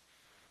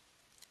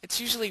 It's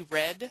usually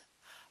red,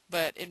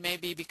 but it may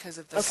be because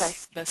of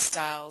the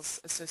styles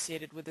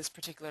associated with this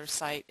particular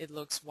site. It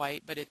looks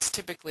white, but it's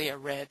typically a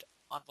red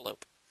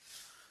envelope.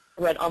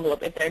 A red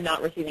envelope if they're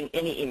not receiving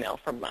any email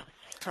from us.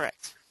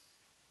 Correct.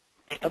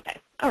 Okay.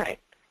 All right.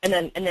 And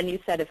then you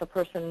said if a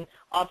person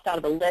opts out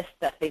of a list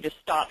that they just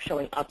stop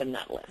showing up in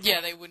that list.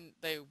 Yeah, they wouldn't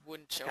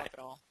show up at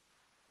all.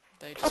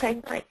 They just okay.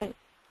 All right. Thanks.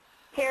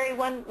 Carrie,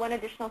 one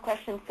additional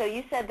question. So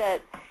you said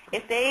that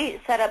if they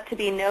set up to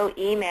be no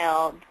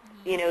email,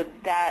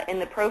 that in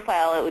the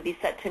profile it would be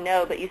set to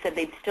no, but you said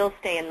they'd still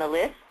stay in the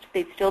list?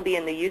 They'd still be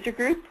in the user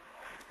group?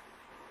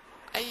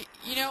 I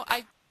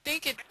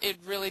think it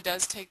really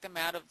does take them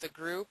out of the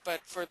group,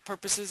 but for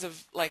purposes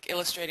of like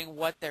illustrating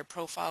what their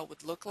profile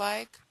would look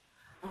like,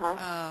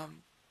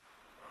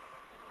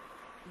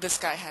 this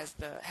guy has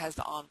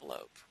the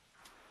envelope.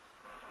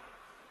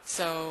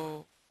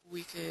 So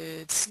we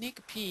could sneak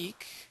a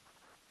peek.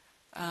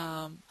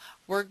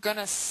 We're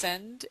gonna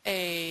send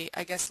I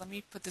guess let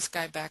me put this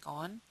guy back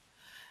on,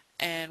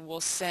 and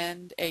we'll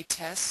send a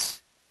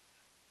test,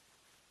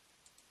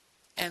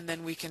 and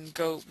then we can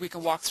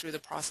walk through the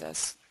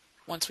process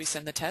once we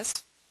send the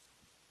test.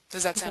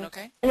 Does that sound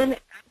okay? And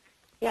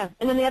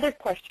then the other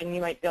question you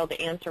might be able to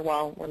answer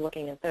while we're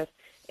looking at this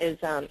is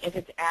if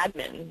it's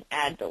admin,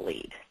 add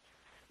delete.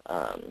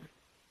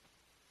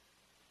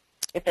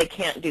 If they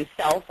can't do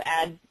self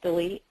add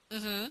delete,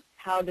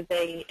 how do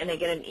they, and they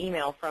get an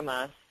email from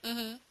us,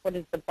 what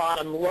does the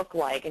bottom look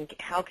like, and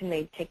how can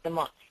they take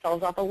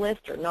themselves off a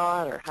list or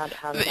not, or how does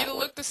that It'll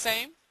work? look the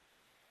same.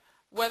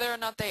 Whether or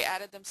not they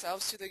added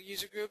themselves to the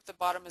user group, the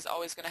bottom is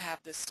always going to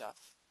have this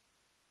stuff,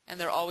 and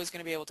they're always going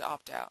to be able to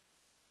opt out.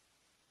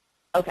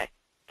 Okay.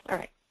 All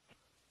right.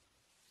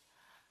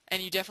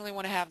 And you definitely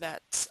want to have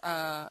that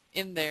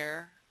in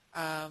there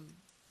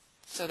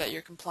so that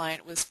you're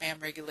compliant with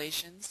spam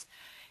regulations.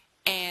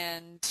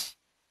 And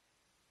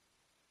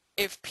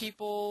if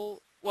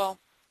people, well,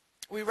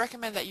 we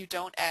recommend that you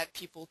don't add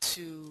people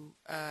to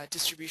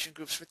distribution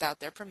groups without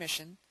their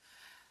permission.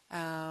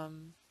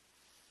 And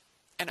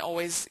and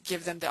always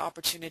give them the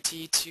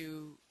opportunity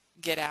to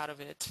get out of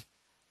it.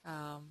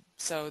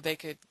 So they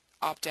could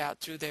opt out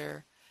through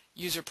their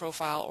user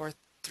profile or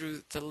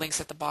through the links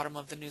at the bottom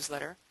of the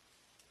newsletter.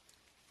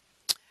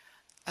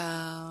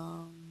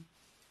 Any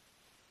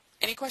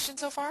questions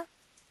so far?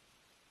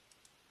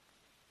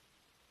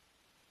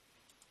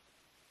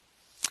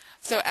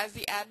 So as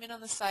the admin on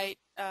the site,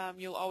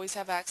 you'll always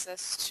have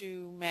access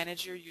to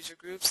manage your user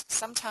groups.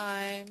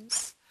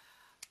 Sometimes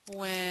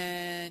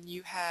when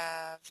you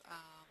have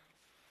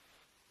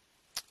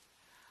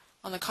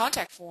on the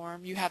contact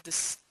form, you have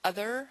this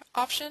other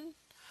option.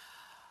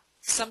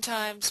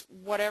 Sometimes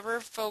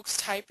whatever folks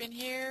type in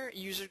here,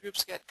 user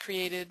groups get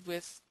created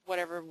with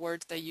whatever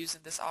words they use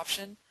in this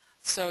option.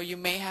 So you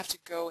may have to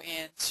go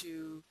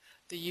into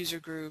the user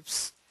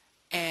groups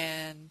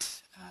and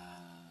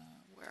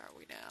where are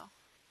we now?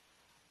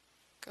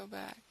 Go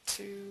back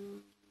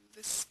to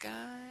this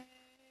guy.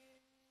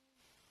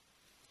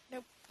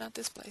 Nope, not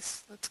this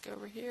place. Let's go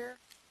over here.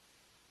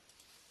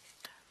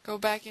 Go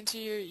back into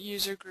your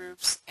user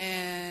groups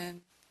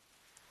and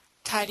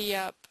tidy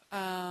up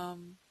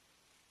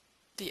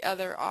the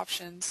other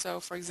options. So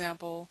for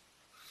example,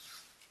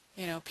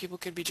 people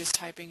could be just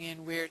typing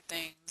in weird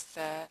things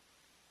that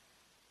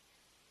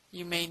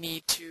you may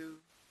need to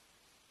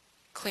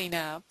clean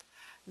up.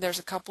 There's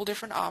a couple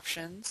different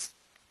options.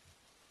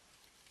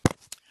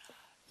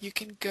 You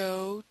can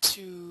go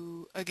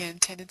to, again,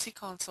 Tendenci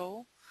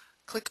console,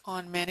 click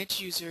on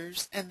manage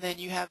users, and then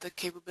you have the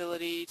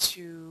capability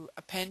to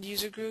append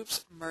user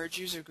groups, merge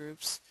user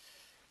groups.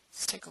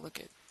 Let's take a look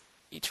at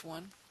each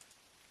one.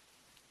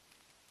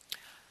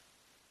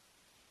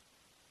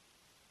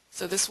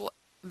 So this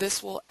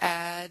will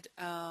add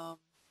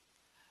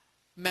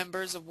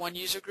members of one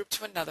user group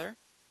to another.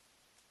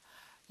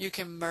 You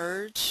can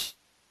merge,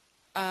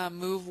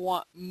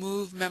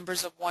 move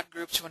members of one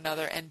group to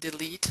another, and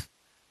delete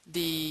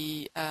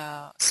the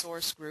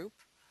source group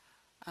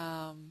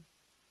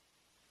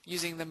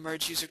using the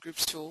merge user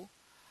groups tool.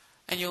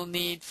 And you'll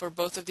need, for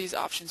both of these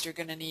options, you're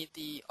going to need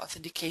the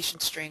authentication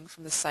string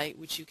from the site,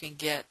 which you can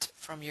get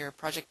from your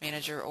project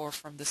manager or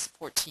from the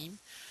support team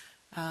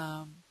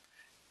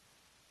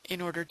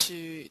in order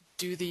to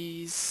do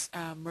these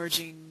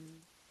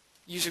merging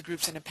user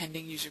groups and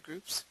appending user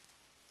groups.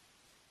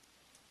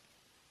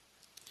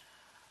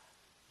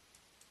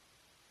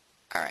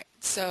 Alright,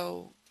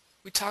 so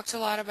we talked a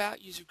lot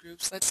about user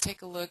groups. Let's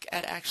take a look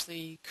at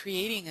actually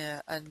creating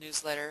a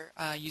newsletter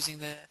using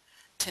the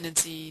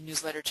Tendenci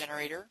newsletter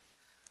generator.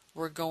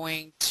 We're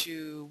going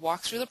to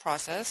walk through the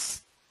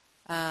process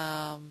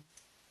from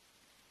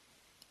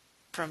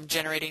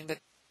generating the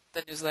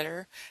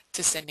newsletter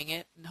to sending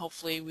it, and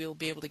hopefully we'll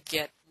be able to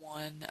get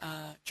one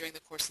during the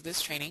course of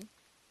this training.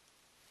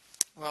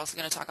 We're also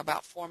going to talk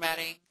about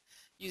formatting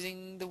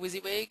using the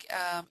WYSIWYG,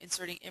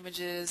 inserting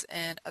images,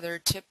 and other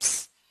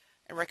tips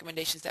and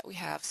recommendations that we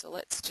have. So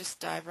let's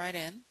just dive right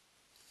in.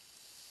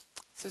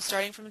 So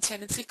starting from the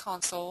Tendenci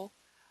console,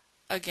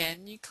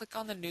 again, you click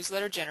on the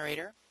newsletter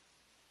generator.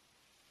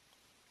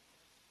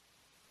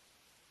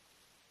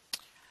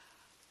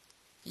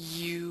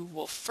 You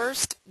will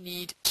first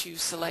need to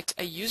select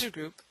a user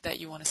group that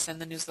you want to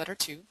send the newsletter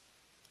to.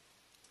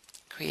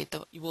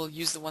 You will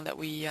use the one that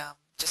we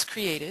just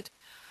created.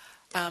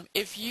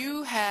 If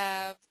you're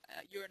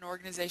an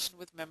organization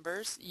with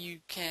members,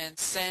 you can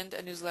send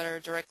a newsletter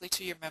directly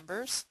to your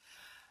members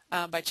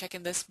by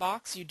checking this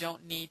box. You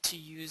don't need to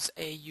use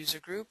a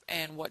user group,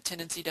 and what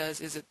Tendenci does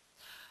is it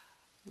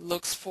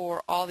looks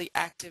for all the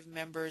active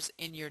members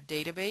in your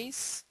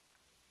database,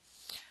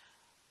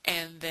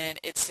 and then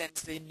it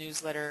sends the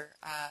newsletter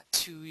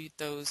to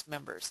those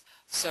members.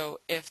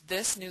 So if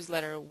this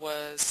newsletter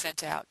was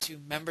sent out to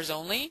members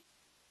only,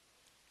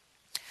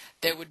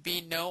 there would be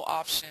no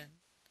option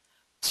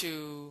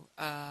to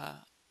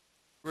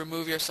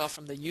remove yourself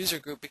from the user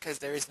group because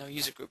there is no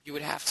user group. You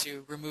would have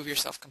to remove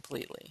yourself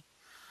completely.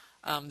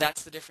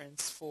 That's the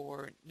difference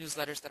for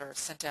newsletters that are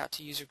sent out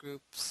to user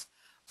groups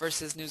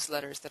versus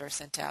newsletters that are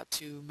sent out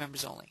to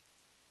members only.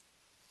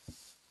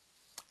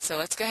 So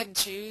let's go ahead and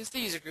choose the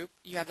user group.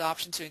 You have the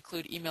option to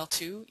include email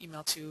to.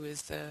 Email to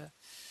is the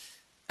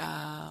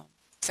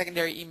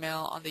secondary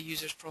email on the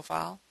user's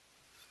profile.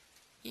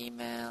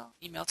 Email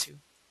to,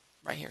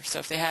 right here. So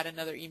if they had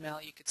another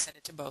email, you could send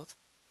it to both.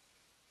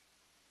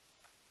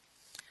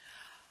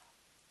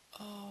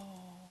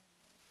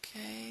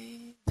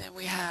 Okay, then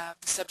we have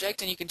the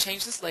subject, and you can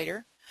change this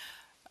later.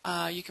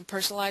 You can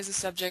personalize the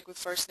subject with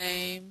first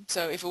name.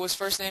 So if it was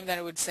first name, then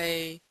it would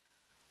say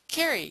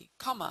Carrie,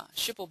 comma,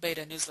 Schipul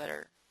Beta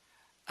newsletter,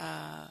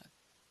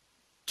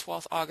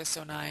 12th August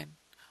 09,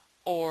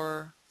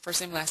 or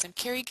first name, last name,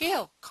 Carrie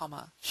Gale,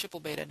 comma,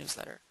 Schipul Beta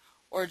newsletter,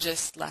 or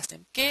just last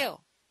name,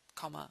 Gale,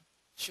 comma,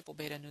 Schipul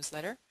Beta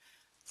newsletter.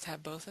 Let's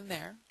have both in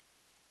there.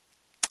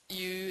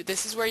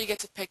 This is where you get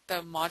to pick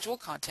the module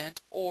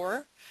content,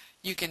 or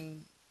you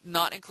can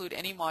not include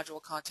any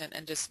module content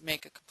and just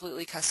make a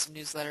completely custom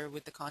newsletter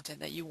with the content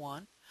that you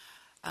want.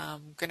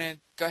 I'm going to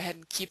go ahead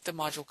and keep the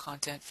module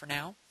content for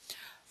now.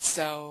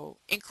 So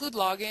include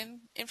login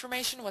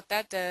information. What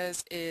that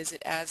does is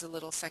it adds a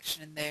little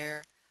section in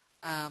there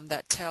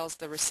that tells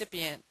the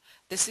recipient,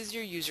 this is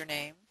your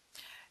username.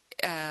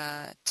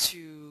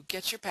 To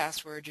get your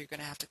password, you're going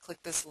to have to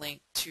click this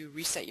link to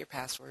reset your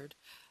password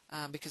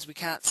because we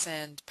can't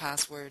send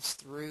passwords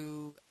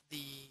through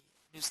the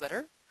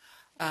newsletter.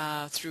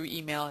 Through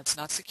email, it's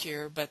not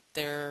secure, but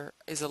there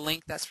is a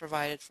link that's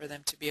provided for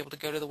them to be able to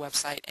go to the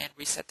website and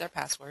reset their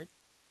password.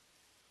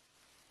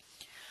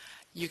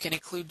 You can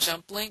include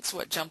jump links.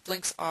 What jump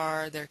links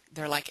are,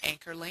 they're like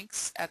anchor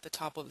links at the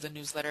top of the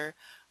newsletter,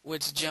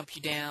 which jump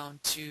you down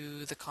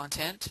to the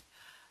content.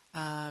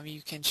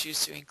 You can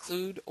choose to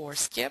include or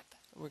skip.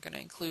 We're going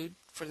to include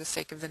for the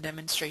sake of the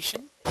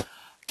demonstration.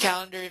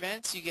 Calendar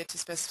events, you get to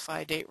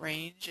specify date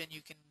range, and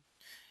you can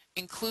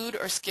include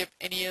or skip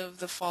any of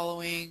the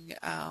following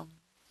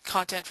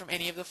content from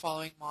any of the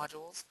following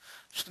modules.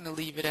 I'm just going to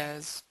leave it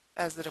as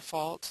the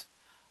default.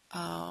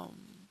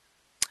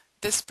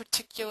 This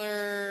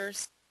particular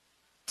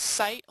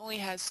site only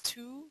has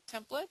 2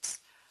 templates.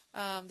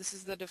 This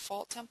is the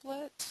default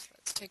template.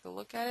 Let's take a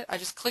look at it. I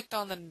just clicked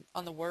on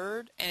the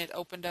word and it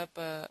opened up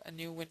a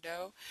new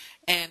window.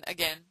 And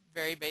again,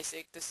 very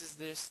basic. This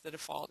is the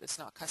default. It's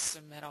not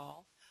custom at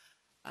all.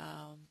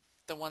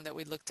 The one that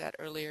we looked at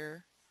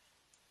earlier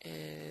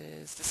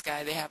is this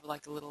guy. They have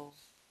like a little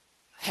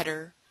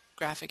header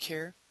graphic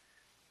here.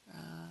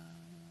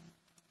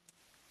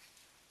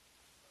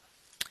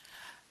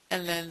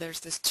 And then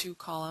there's this 2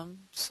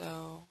 column.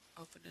 So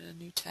open in a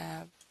new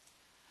tab.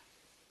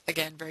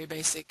 Again, very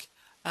basic.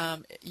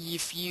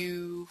 If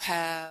you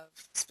have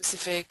a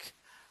specific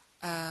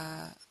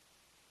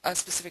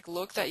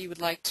look that you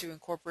would like to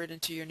incorporate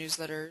into your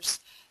newsletters,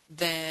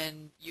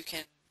 then you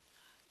can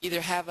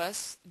either have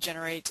us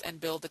generate and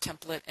build the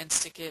template and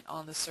stick it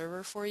on the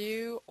server for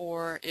you,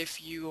 or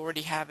if you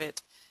already have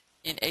it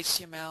in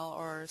HTML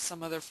or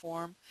some other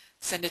form,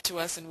 send it to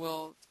us and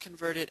we'll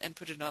convert it and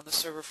put it on the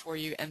server for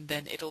you, and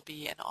then it'll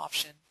be an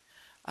option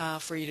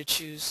for you to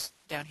choose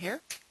down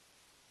here.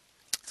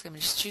 So I'm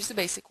going to just choose the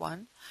basic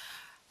one.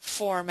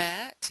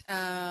 Format,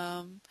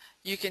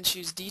 you can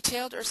choose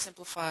detailed or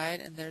simplified,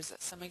 and there's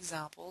some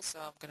examples, so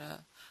I'm going to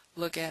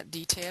look at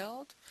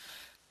detailed.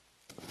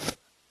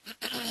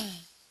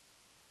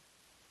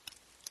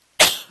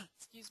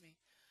 Excuse me.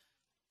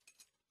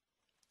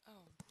 Oh,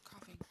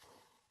 coughing.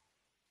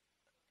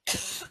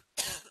 Excuse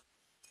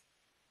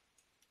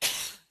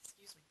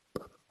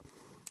me.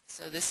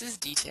 So this is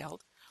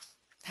detailed.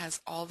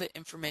 Has all the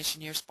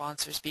information, your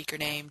sponsor, speaker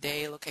name,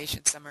 day,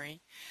 location,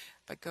 summary.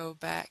 But go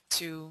back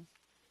to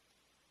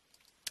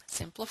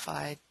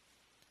simplified.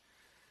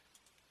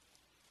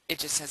 It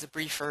just has a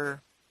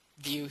briefer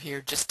view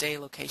here, just day,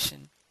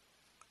 location.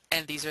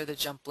 And these are the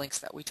jump links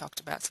that we talked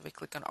about. So we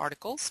click on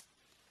articles.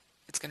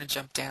 It's going to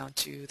jump down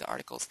to the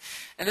articles.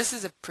 And this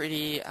is a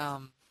pretty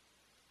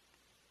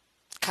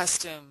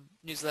custom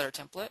newsletter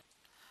template.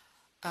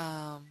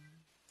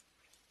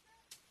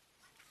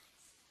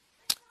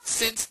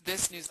 Since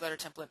this newsletter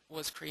template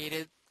was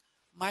created,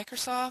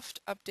 Microsoft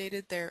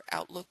updated their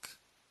Outlook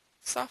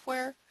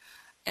software,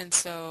 and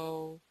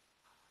so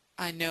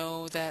I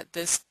know that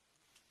this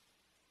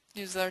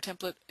newsletter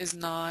template is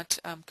not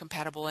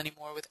compatible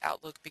anymore with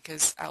Outlook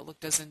because Outlook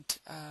doesn't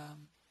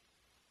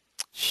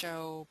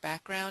show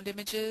background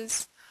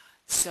images,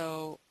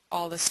 so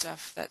all the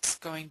stuff that's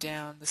going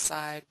down the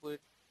side would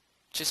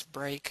just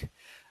break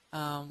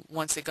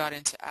once it got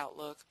into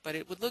Outlook, but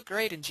it would look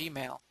great in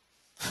Gmail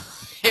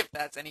if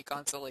that's any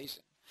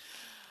consolation.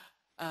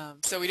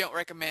 So we don't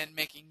recommend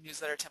making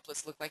newsletter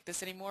templates look like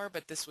this anymore,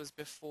 but this was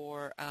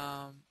before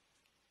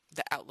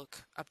the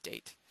Outlook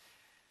update.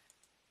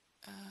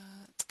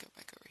 Let's go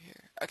back over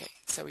here. Okay,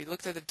 so we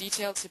looked at the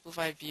detailed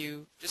simplified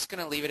view. Just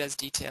going to leave it as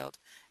detailed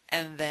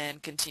and then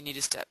continue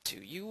to step 2.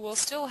 You will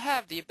still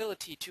have the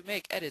ability to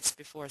make edits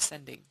before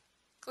sending.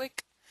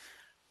 Click.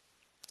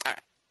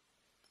 Alright,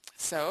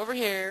 so over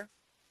here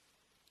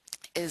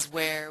is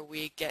where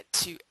we get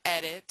to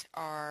edit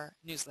our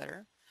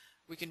newsletter.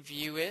 We can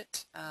view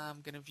it.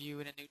 I'm going to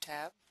view in a new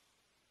tab.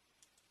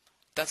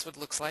 That's what it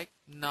looks like.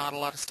 Not a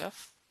lot of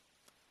stuff.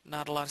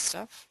 Not a lot of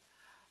stuff.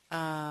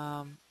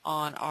 On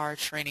our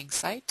training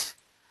site.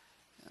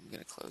 I'm going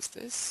to close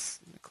this.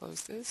 I'm going to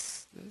close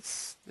this.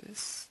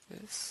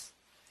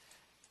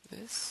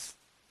 This.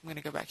 I'm going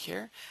to go back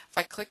here. If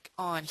I click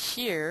on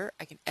here,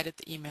 I can edit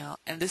the email.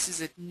 And this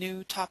is a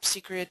new top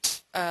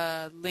secret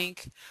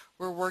link.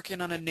 We're working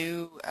on a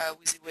new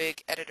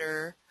WYSIWYG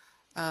editor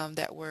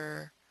that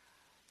we're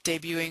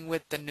debuting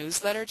with the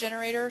newsletter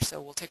generator. So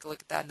we'll take a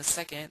look at that in a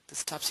second. This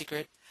is top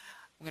secret.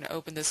 I'm going to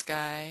open this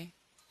guy.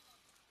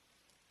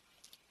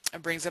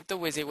 It brings up the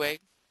WYSIWYG.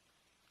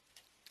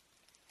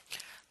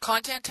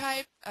 Content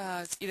type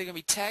is either going to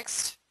be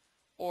text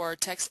or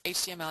text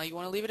HTML. You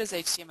want to leave it as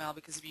HTML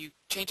because if you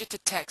change it to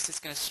text, it's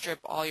going to strip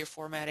all your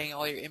formatting,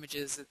 all your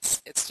images.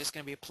 It's just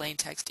going to be a plain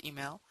text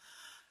email.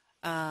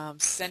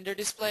 Sender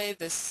display,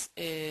 this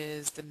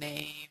is the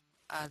name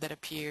that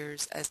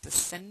appears as the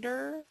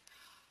sender.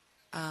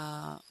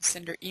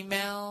 Sender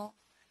email,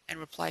 and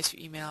reply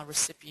to email,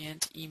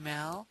 recipient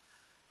email.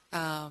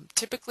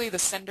 Typically the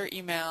sender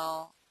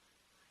email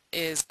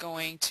is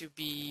going to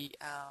be,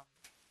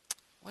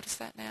 what is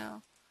that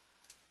now?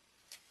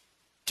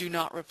 Do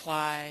not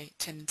reply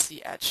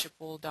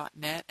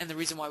tendenci@schipul.net. And the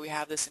reason why we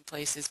have this in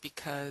place is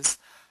because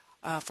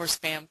for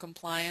spam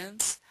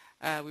compliance,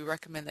 we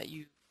recommend that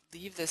you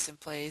leave this in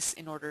place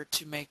in order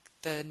to make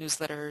the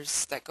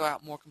newsletters that go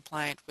out more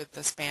compliant with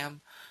the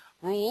spam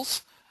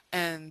rules,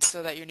 and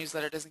so that your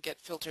newsletter doesn't get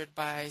filtered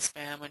by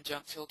spam and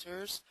junk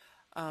filters.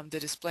 The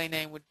display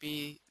name would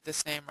be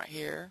this name right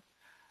here.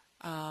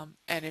 And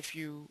if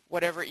you,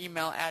 whatever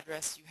email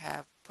address you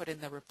have put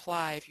in the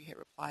reply, if you hit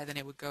reply, then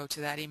it would go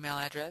to that email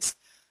address.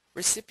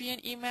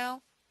 Recipient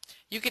email,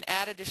 you can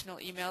add additional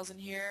emails in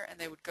here and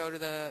they would go to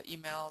the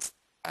emails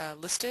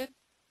listed,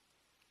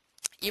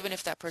 even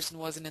if that person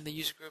wasn't in the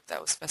user group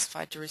that was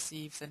specified to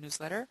receive the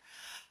newsletter.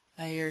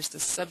 Here's the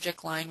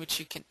subject line, which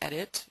you can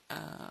edit.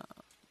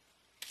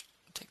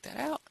 Take that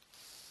out.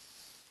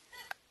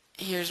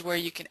 Here's where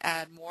you can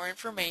add more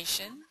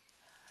information.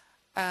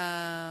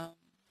 I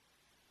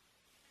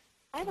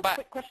have a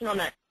quick question on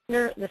that.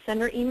 The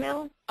sender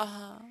email.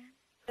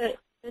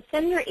 The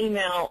sender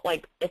email,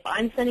 like if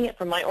I'm sending it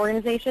from my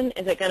organization,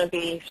 is it going to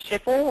be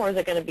Schiffel or is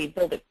it going to be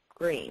Build It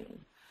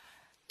Green?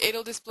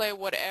 It'll display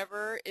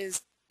whatever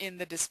is in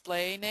the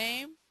display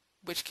name,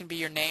 which can be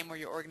your name or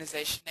your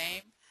organization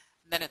name.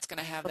 And then it's going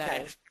to have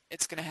that.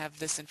 It's going to have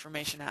this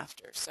information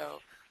after.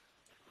 So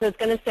it's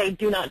going to say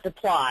do not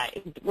reply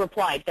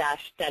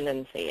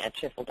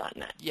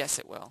 -tendenci@schiffel.net. Yes,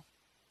 it will.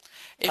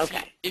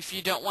 If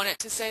you don't want it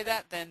to say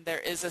that, then there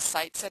is a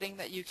site setting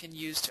that you can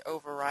use to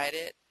override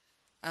it.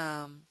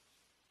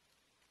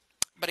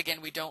 But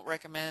again, we don't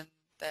recommend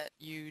that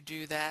you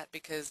do that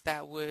because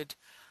that would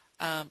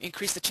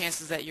increase the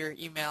chances that your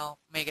email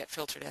may get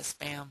filtered as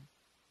spam.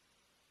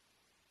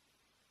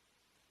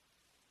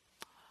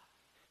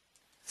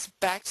 So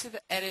back to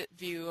the edit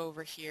view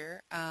over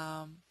here.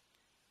 All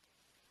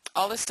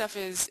this stuff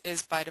is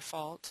by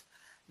default.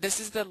 This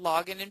is the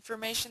login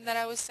information that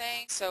I was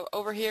saying. So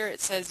over here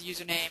it says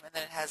username, and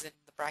then it has in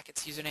the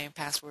brackets username,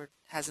 password,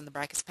 has in the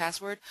brackets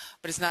password,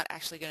 but it's not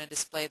actually going to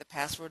display the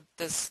password.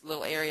 This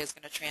little area is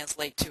going to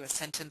translate to a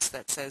sentence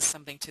that says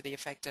something to the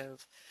effect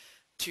of,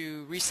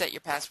 to reset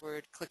your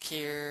password, click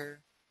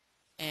here,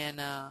 and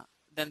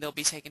then they'll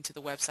be taken to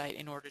the website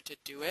in order to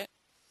do it.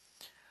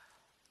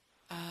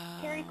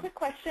 Carrie, quick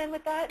question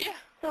with that. Yeah.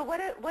 So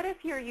what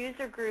if your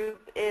user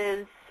group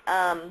is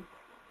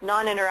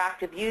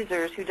non-interactive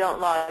users who don't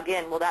log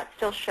in? Will that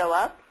still show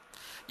up?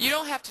 You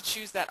don't have to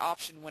choose that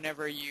option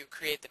whenever you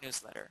create the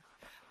newsletter.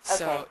 Okay.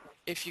 So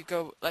if you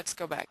go, let's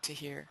go back to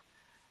here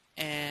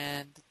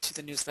and to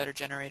the newsletter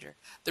generator.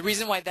 The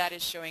reason why that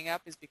is showing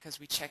up is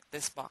because we checked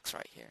this box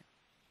right here.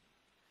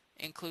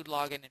 Include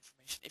login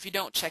information. If you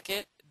don't check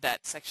it,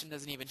 that section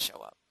doesn't even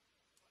show up.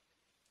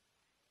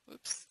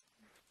 Oops.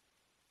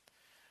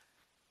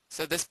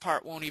 So this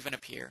part won't even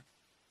appear.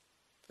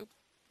 Oops.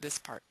 This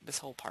part, this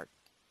whole part.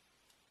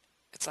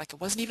 It's like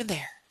it wasn't even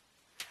there.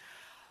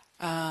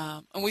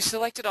 And we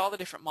selected all the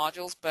different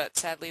modules, but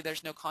sadly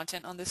there's no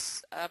content on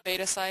this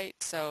beta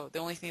site, so the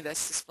only thing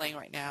that's displaying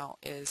right now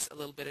is a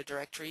little bit of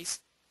directories.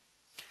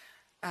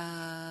 We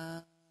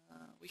can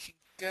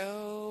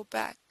go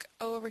back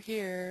over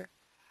here,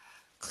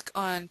 click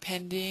on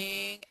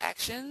pending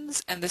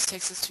actions, and this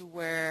takes us to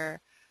where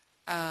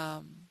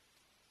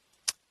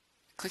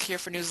click here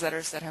for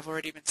newsletters that have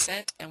already been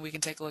sent, and we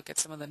can take a look at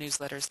some of the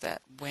newsletters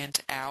that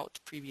went out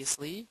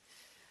previously.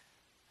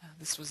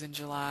 This was in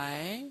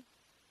July,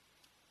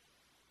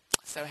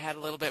 so it had a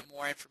little bit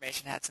more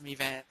information, had some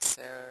events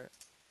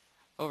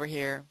over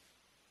here,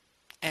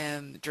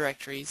 and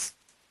directories.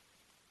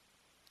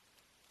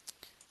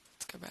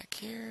 Let's go back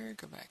here,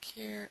 go back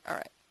here. All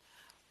right.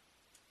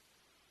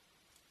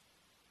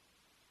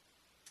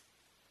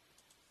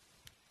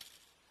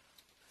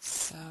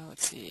 So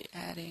let's see,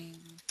 adding.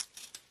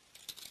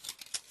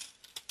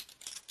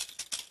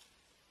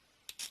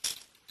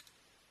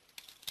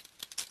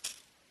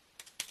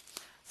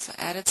 So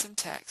I added some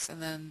text,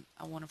 and then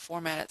I want to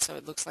format it so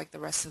it looks like the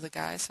rest of the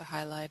guys. So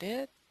highlight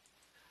it,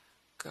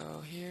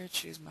 go here,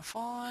 choose my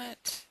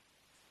font,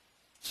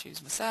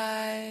 choose my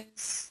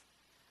size.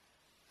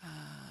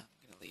 I'm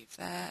going to leave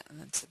that and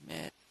then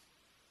submit.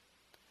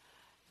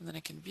 And then I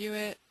can view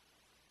it.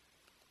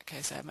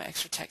 Okay, so I have my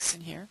extra text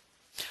in here.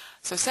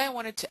 So say I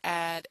wanted to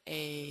add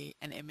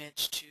an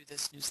image to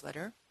this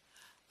newsletter.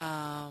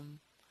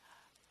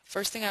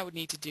 First thing I would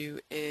need to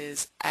do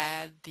is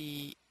add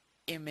the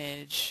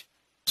image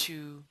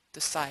to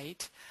the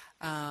site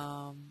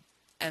and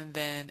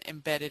then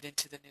embed it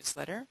into the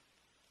newsletter.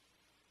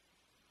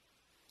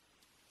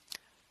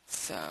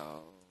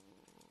 So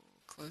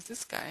close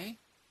this guy,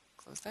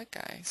 close that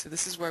guy. So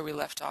this is where we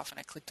left off, and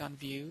I clicked on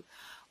view.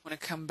 I want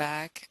to come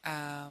back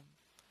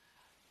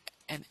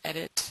and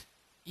edit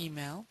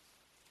email.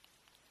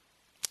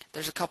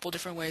 There's a couple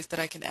different ways that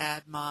I can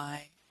add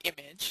my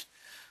image.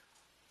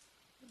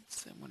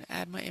 So I'm going to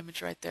add my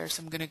image right there.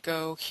 So I'm going to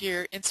go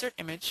here, insert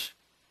image.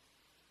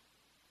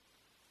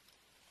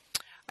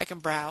 I can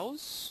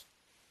browse.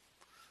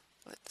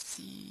 Let's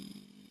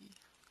see.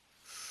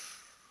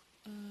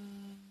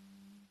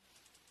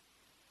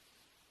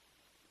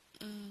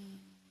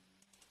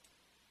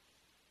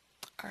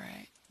 All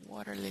right,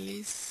 water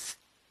lilies.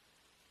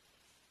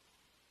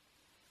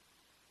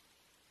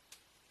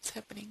 What's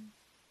happening?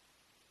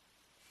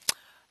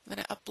 I'm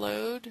gonna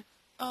upload.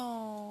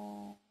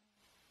 Oh,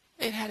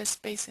 it had a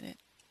space in it.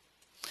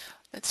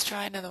 Let's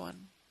try another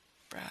one.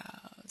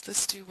 Browse.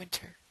 Let's do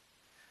winter.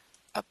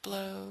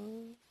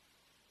 Upload.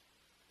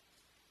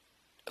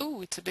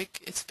 Ooh, it's a big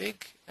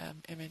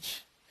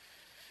image.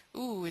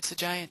 Ooh, it's a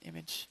giant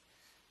image.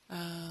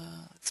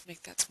 Let's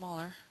make that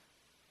smaller.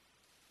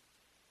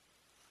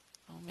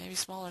 Oh, maybe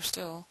smaller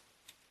still.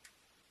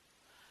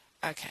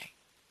 Okay.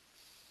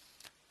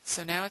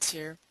 So now it's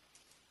here.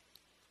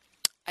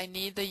 I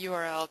need the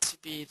URL to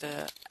be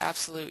the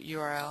absolute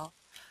URL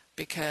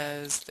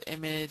because the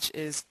image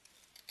is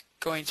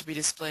going to be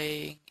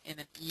displaying in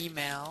an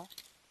email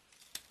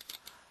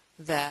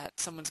that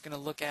someone's going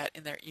to look at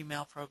in their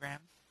email program,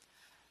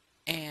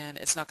 and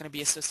it's not going to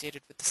be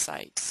associated with the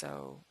site,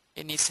 so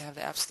it needs to have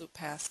the absolute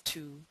path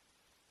to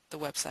the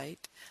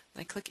website.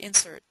 Then I click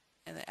insert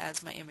and it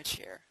adds my image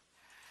here.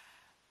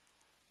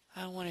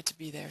 I don't want it to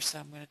be there, so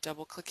I'm going to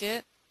double click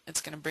it. It's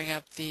going to bring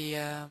up the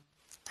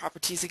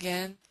properties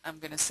again. I'm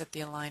going to set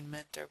the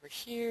alignment over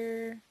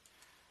here,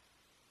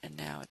 and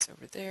now it's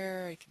over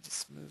there. I can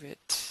just move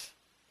it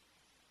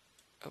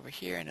over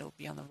here and it'll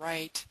be on the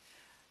right.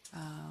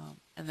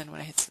 And then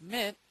when I hit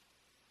submit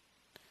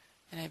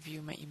and I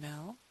view my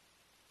email,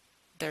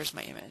 there's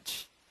my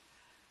image.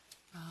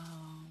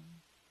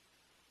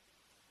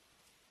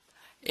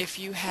 If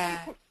you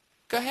had,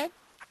 go ahead.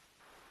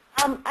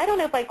 I don't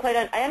know if I quite,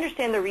 I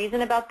understand the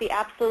reason about the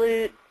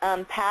absolute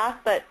path,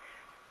 but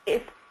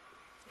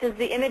does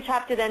the image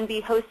have to then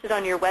be hosted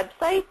on your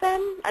website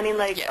then? I mean,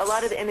 like, Yes. A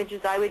lot of the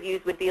images I would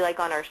use would be like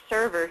on our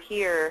server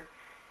here.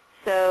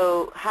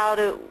 So how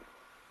do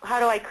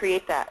I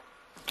create that?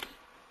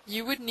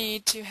 You would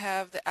need to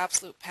have the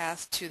absolute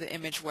path to the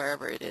image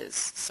wherever it is.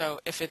 So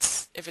if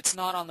it's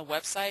not on the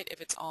website, if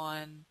it's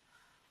on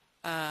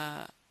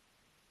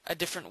a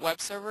different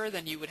web server,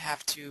 then you would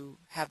have to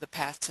have the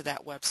path to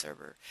that web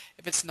server.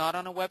 If it's not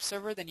on a web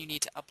server, then you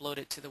need to upload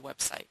it to the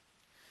website.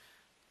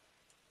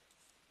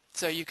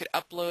 So you could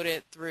upload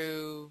it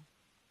through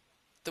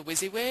the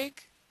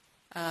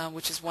WYSIWYG,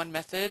 which is one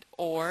method,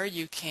 or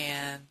you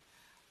can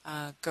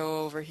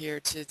go over here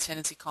to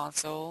Tendenci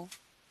console,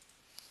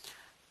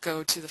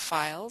 go to the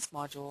files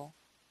module,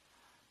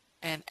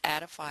 and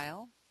add a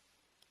file.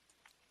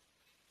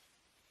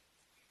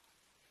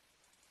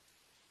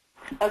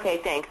 Okay,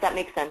 thanks. That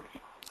makes sense.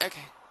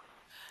 Okay.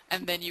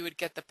 And then you would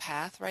get the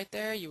path right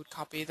there. You would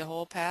copy the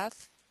whole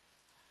path.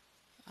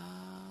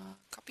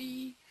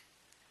 Copy.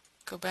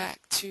 Go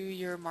back to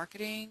your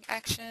marketing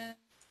action,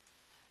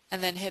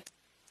 and then hit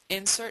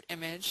insert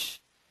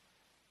image,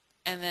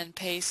 and then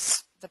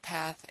paste the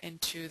path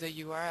into the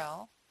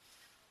URL.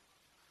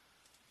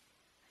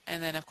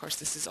 And then, of course,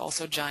 this is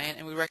also giant,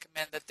 and we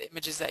recommend that the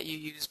images that you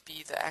use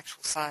be the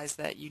actual size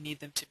that you need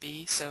them to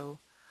be. So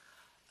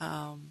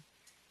then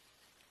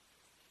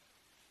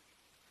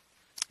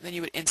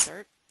you would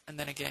insert, and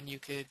then again you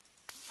could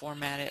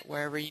format it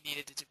wherever you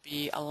needed it to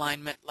be,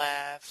 alignment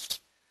left.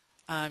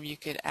 You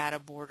could add a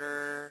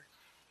border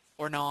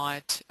or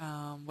not,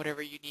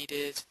 whatever you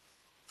needed.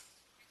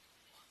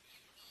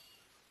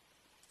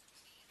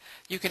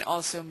 You can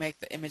also make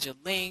the image a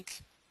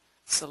link,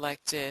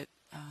 select it,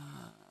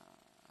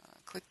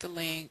 click the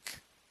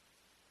link,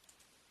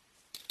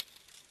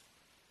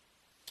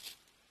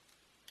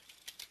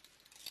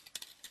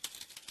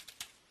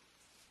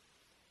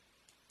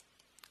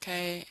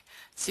 okay,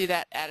 see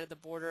that added the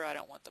border. I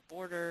don't want the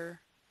border.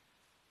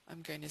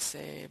 I'm going to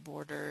say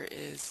border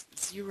is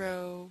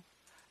 0.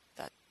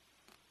 That,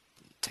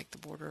 take the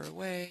border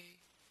away,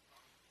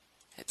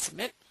 hit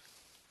submit,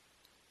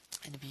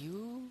 and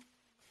view.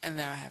 And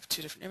there I have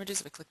two different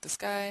images. If I click this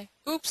guy,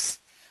 oops,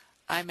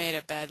 I made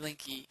a bad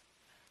linky.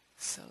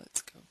 So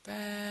let's go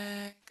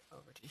back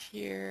over to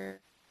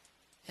here,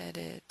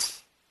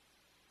 edit,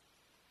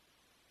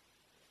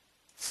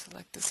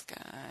 select this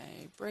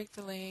guy, break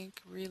the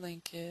link,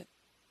 relink it.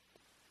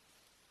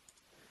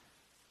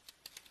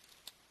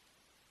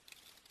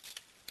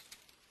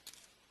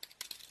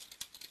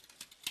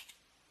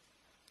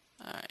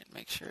 Alright,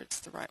 make sure it's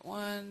the right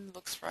one.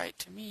 Looks right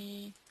to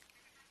me.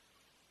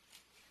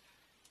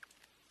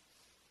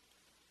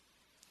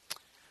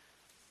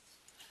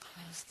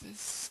 Close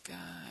this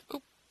guy.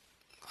 Oop,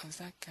 close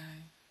that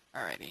guy.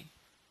 Alrighty.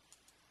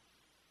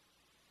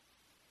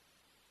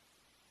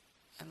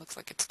 It looks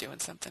like it's doing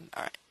something.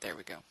 Alright, there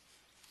we go.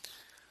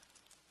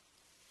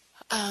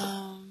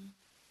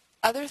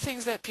 Other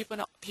things that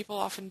people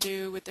often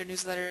do with their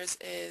newsletters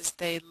is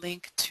they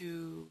link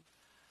to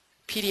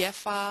PDF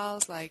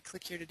files, like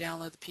click here to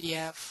download the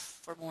PDF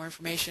for more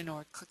information,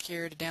 or click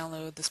here to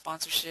download the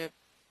sponsorship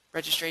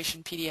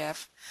registration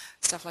PDF,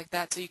 stuff like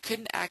that. So you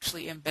couldn't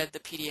actually embed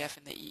the PDF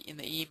in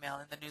the email,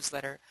 in the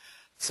newsletter.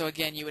 So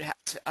again, you would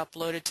have to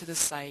upload it to the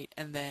site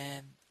and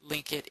then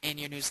link it in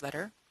your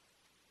newsletter.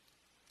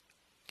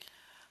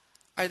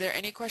 Are there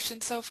any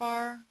questions so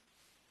far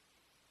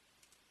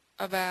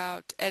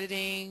about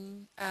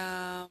editing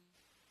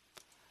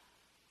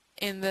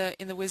in the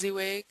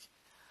WYSIWYG?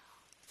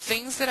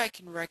 Things that I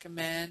can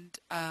recommend,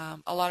 a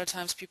lot of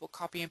times people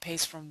copy and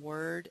paste from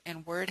Word,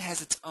 and Word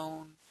has its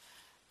own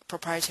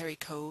proprietary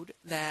code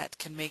that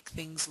can make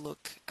things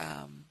look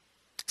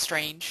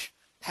strange,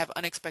 have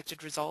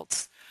unexpected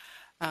results,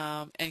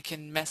 and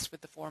can mess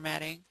with the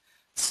formatting.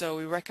 So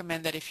we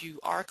recommend that if you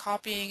are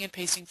copying and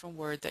pasting from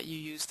Word, that you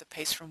use the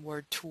Paste from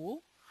Word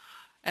tool,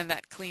 and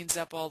that cleans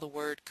up all the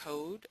Word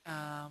code.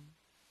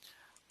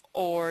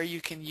 Or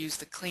you can use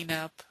the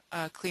cleanup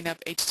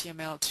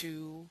HTML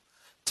tool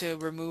to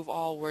remove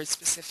all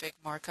word-specific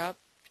markup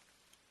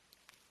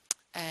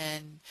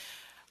and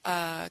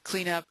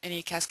clean up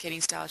any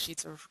cascading style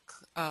sheets or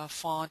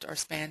font or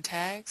span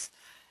tags.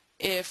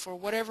 If for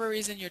whatever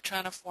reason you're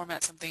trying to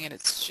format something and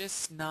it's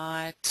just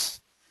not,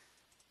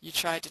 you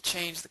tried to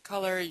change the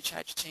color, you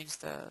tried to change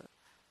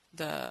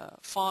the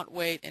font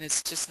weight, and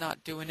it's just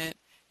not doing it,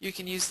 you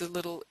can use the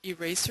little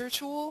eraser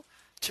tool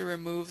to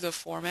remove the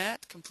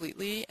format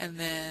completely and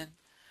then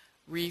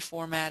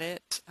reformat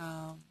it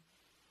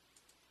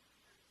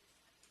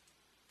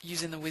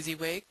using the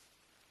WYSIWYG.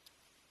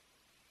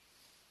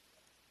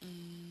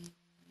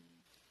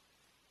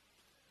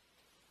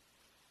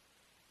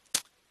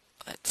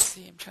 Let's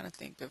see, I'm trying to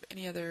think of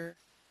any other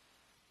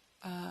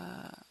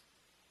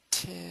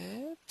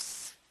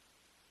tips.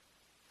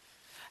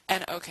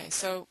 And okay,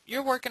 so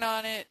you're working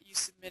on it, you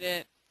submit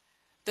it.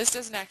 This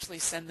doesn't actually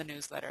send the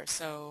newsletter,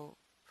 so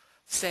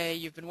say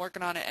you've been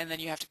working on it and then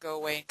you have to go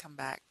away and come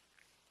back.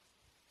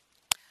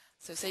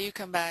 So say you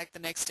come back the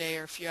next day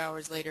or a few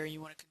hours later and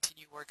you want to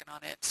continue working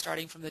on it.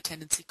 Starting from the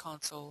Tendenci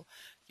console,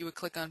 you would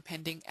click on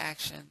Pending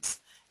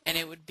Actions, and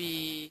it would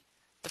be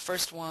the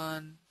first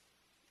one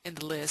in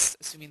the list,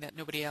 assuming that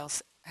nobody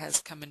else has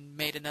come and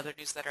made another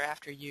newsletter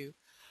after you.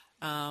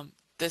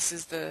 This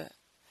is the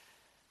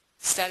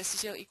status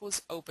detail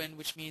equals open,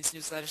 which means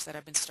newsletters that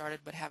have been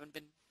started but haven't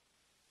been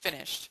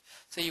finished.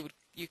 So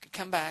you could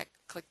come back,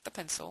 click the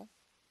pencil.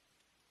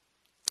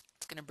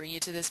 It's going to bring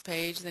you to this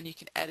page. Then you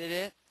can edit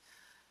it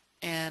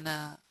and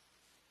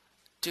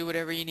do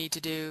whatever you need to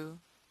do.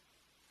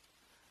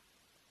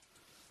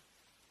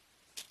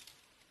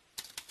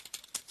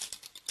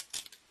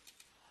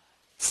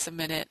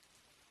 Submit it,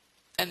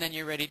 and then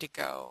you're ready to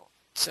go.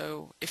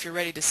 So if you're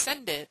ready to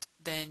send it,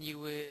 then you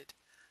would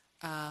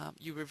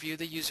you review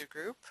the user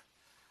group,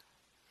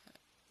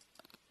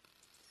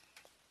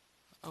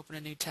 open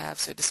a new tab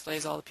so it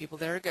displays all the people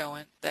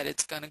that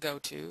it's going to go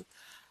to.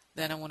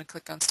 Then I want to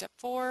click on step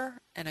 4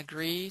 and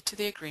agree to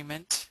the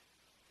agreement.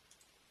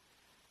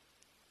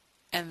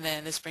 And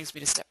then this brings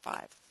me to step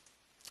 5.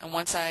 And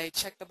once I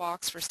check the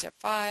box for step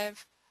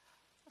 5,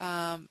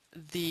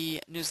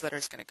 the newsletter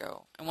is going to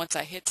go. And once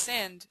I hit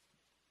send,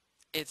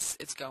 it's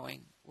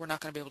going. We're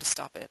not going to be able to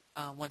stop it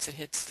once it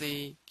hits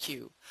the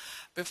queue.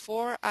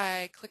 Before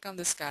I click on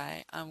this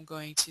guy, I'm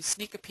going to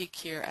sneak a peek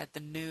here at the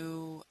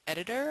new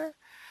editor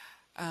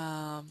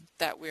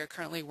that we are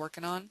currently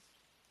working on.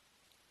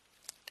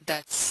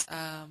 That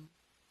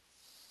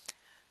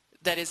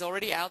is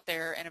already out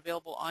there and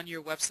available on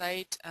your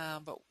website,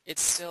 but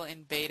it's still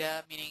in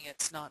beta, meaning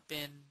it's not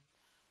been,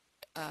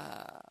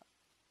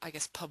 I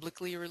guess,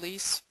 publicly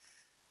released.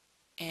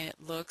 And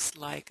it looks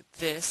like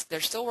this.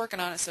 They're still working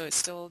on it, so it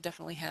still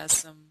definitely has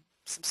some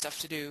stuff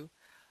to do,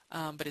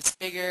 but it's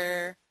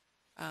bigger.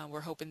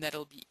 We're hoping that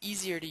it'll be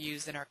easier to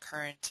use than our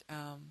current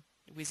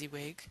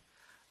WYSIWYG,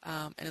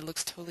 and it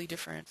looks totally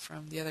different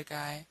from the other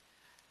guy.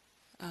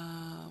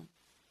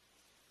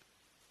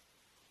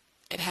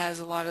 It has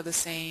a lot of the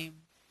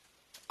same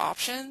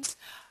options.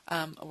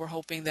 We're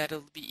hoping that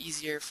it'll be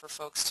easier for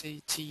folks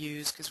to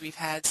use, because we've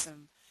had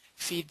some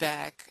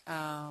feedback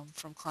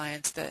from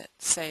clients that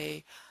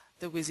say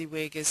the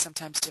WYSIWYG is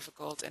sometimes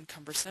difficult and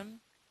cumbersome.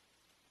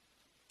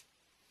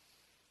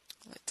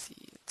 Let's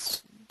see,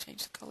 let's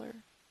change the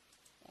color.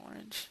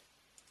 Orange.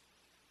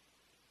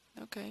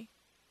 Okay.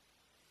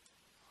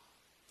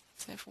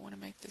 Let's see if I want to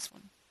make this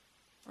one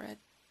red.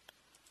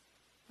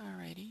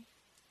 Alrighty.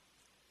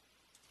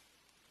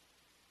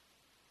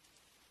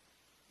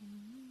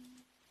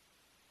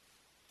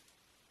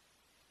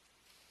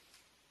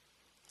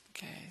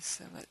 Okay,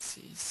 so let's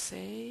see,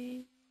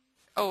 save.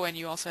 Oh, and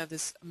you also have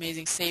this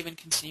amazing save and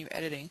continue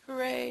editing.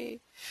 Hooray!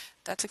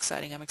 That's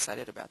exciting. I'm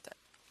excited about that.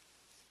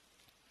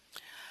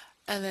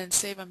 And then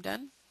save, I'm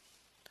done.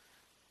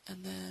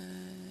 And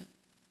then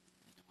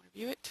I want to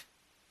view it.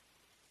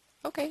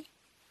 Okay,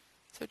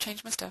 so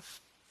change my stuff.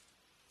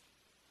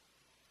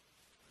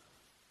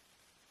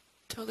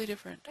 Totally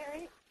different.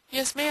 Carrie?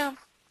 Yes, ma'am.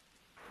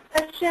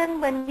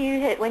 Question: when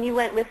you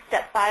went with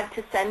step 5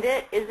 to send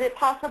it, is it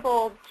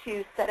possible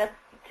to set up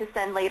to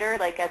send later,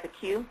 like as a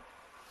queue?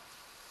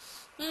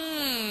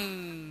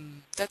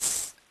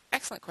 That's an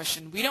excellent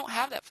question. We don't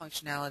have that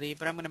functionality,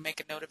 but I'm going to make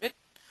a note of it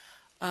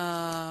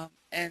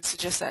and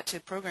suggest that to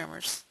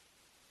programmers.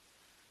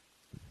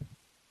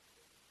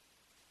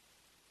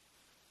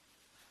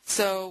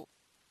 So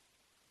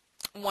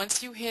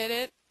Once you hit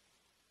it,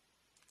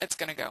 it's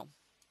going to go.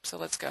 So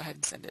let's go ahead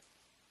and send it.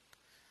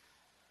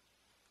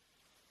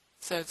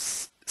 So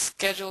it's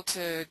scheduled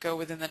to go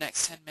within the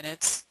next 10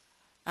 minutes,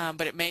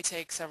 but it may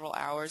take several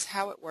hours.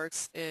 How it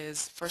works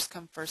is first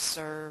come, first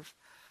serve.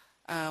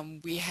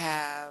 We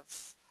have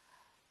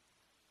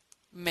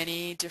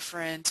many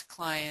different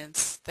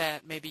clients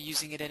that may be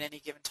using it at any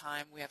given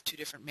time. We have 2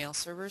 different mail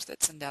servers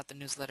that send out the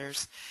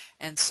newsletters,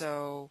 and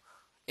so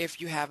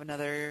if you have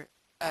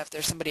if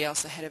there's somebody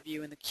else ahead of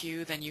you in the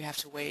queue, then you have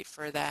to wait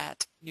for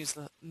that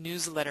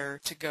newsletter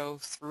to go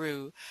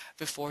through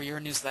before your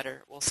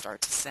newsletter will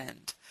start to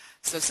send.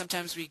 So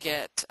sometimes we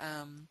get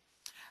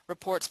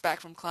reports back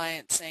from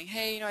clients saying,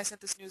 hey, I sent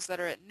this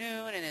newsletter at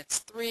noon and it's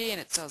 3 and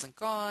it still hasn't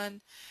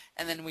gone.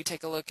 And then we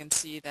take a look and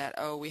see that,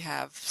 oh, we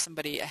have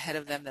somebody ahead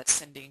of them that's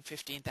sending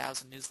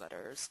 15,000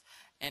 newsletters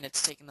and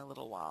it's taken a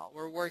little while.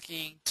 We're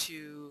working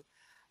to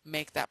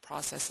make that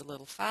process a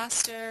little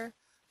faster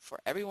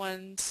for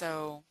everyone.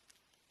 So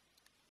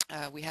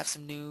we have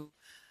some new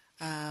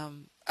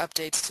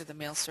updates to the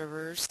mail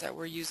servers that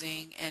we're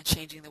using and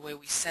changing the way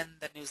we send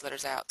the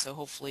newsletters out. So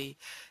hopefully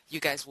you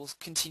guys will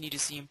continue to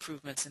see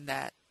improvements in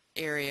that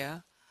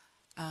area.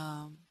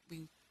 We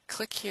can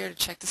click here to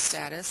check the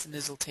status, and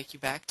this will take you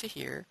back to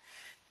here,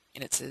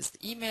 and it says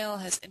the email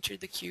has entered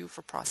the queue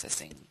for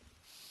processing.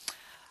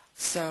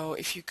 So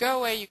if you go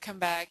away, you come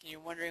back and you're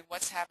wondering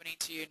what's happening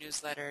to your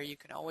newsletter, you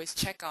can always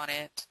check on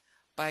it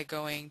by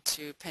going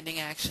to pending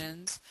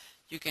actions.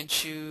 You can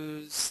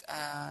choose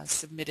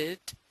submitted.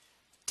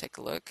 Take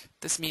a look.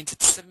 This means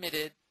it's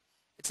submitted.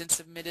 It's in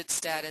submitted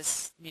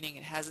status, meaning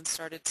it hasn't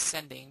started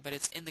sending, but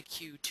it's in the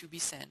queue to be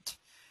sent.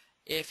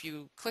 If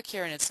you click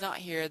here and it's not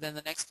here, then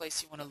the next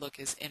place you want to look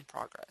is in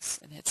progress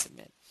and hit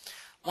submit.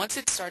 Once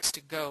it starts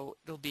to go,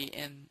 it'll be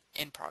in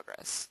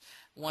progress.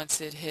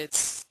 Once it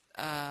hits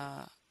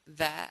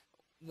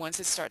once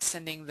it starts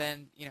sending,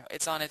 then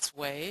it's on its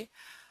way.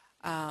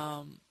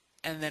 And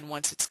then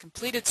once it's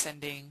completed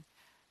sending,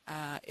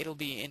 it'll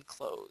be in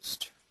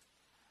closed.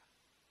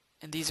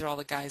 And these are all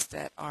the guys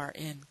that are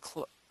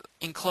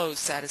in closed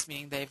status,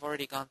 meaning they've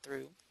already gone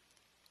through.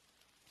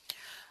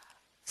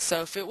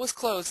 So if it was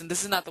closed, and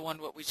this is not the one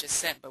what we just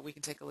sent, but we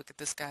can take a look at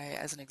this guy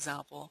as an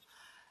example.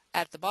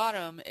 At the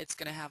bottom, it's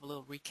going to have a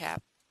little recap.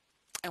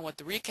 And what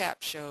the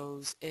recap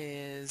shows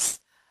is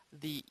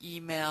the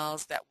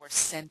emails that were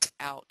sent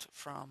out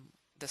from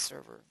the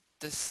server.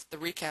 The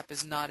recap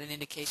is not an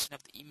indication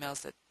of the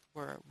emails that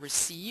were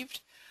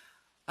received,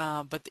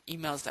 but the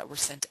emails that were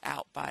sent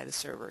out by the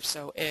server.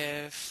 So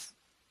if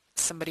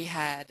somebody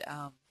had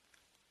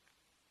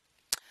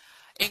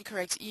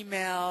incorrect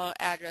email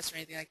address or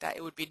anything like that,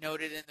 it would be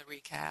noted in the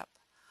recap.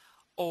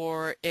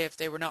 Or if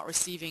they were not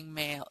receiving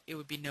mail, it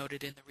would be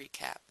noted in the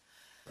recap.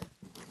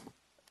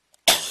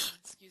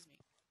 Excuse me.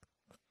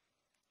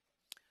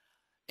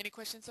 Any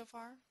questions so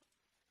far?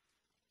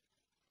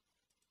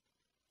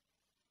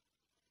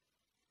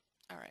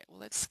 All right, well,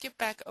 let's skip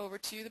back over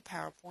to the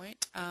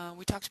PowerPoint.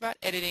 We talked about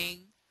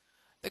editing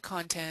the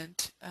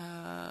content.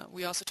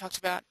 We also talked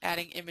about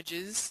adding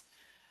images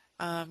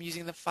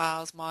using the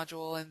files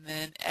module, and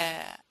then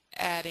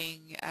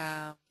adding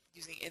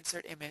using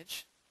insert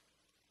image.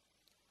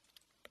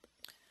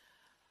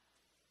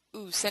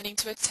 Sending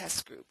to a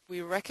test group.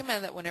 We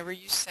recommend that whenever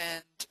you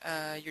send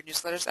your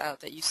newsletters out,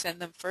 that you send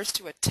them first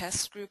to a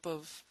test group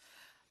of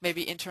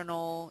maybe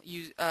internal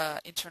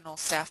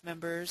staff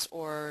members,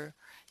 or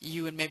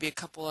you and maybe a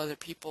couple other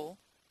people,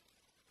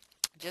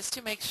 just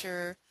to make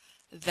sure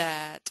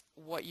that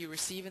what you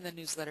receive in the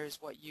newsletter is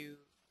what you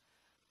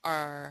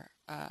are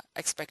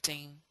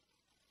expecting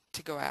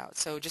to go out.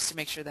 So just to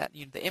make sure that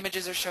the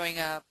images are showing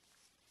up,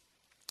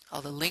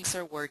 all the links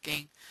are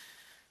working,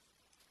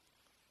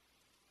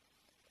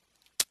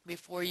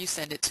 before you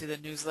send it to the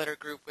newsletter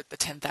group with the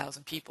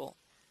 10,000 people.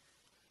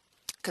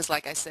 Because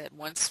like I said,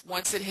 once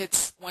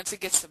it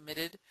gets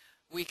submitted,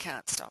 we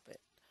can't stop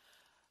it.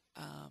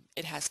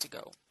 It has to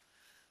go.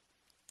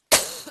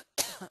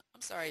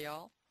 I'm sorry,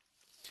 y'all.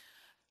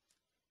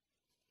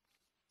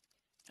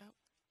 Oh,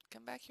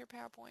 come back here,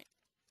 PowerPoint.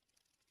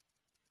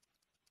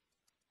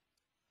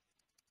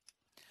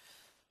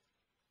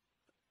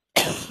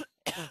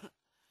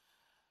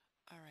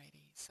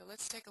 Alrighty, so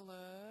let's take a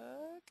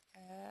look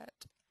at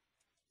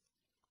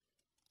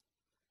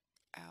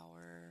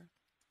our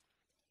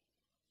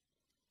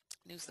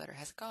newsletter.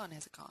 Has it gone?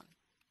 Has it gone?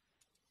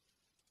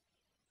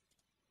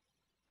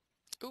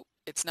 Ooh,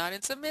 it's not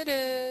in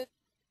submitted.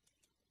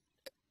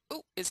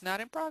 Ooh, it's not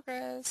in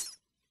progress.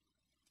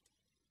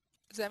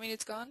 Does that mean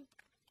it's gone?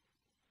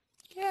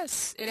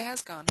 Yes, it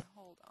has gone.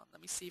 Hold on,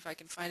 let me see if I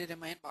can find it in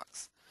my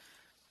inbox.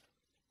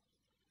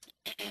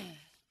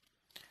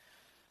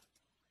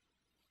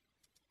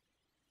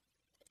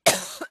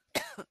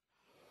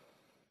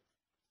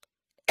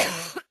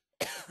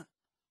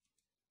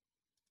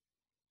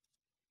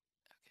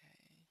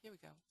 Here we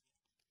go.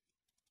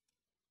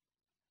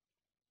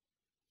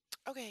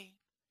 Okay.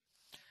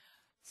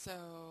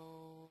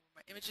 So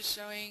my image is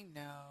showing.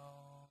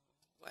 No.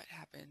 What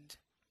happened?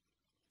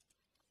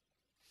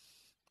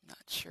 Not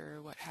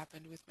sure what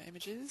happened with my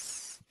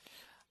images.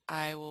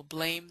 I will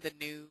blame the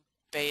new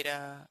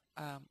beta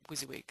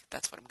WYSIWYG.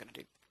 That's what I'm going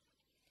to do.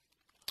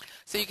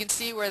 So you can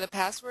see where the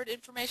password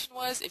information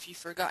was. If you've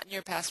forgotten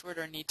your password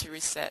or need to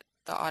reset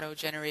the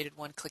auto-generated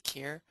one, click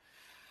here.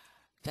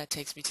 That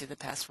takes me to the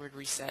password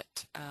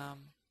reset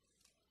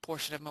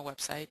portion of my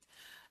website.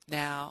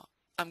 Now,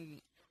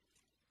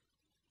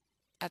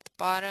 at the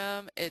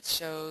bottom, it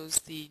shows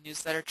the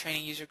newsletter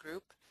training user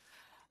group.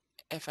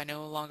 If I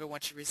no longer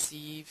want to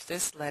receive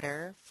this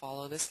letter,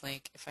 follow this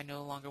link. If I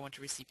no longer want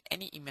to receive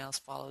any emails,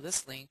 follow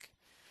this link.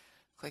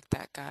 Click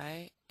that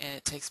guy, and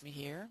it takes me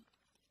here.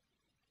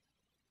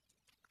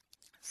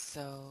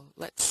 So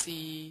let's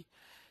see.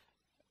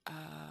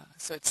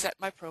 So it set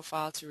my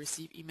profile to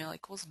receive email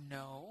equals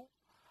no.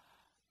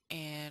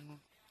 And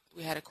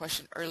we had a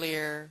question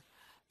earlier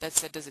that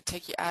said, does it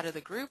take you out of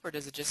the group or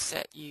does it just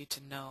set you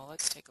to no?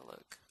 Let's take a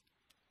look.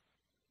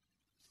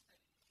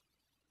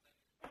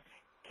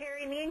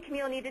 Carrie, me and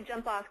Camille need to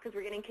jump off because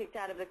we're getting kicked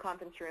out of the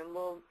conference room.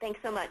 Well, thanks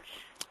so much.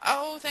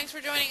 Oh, thanks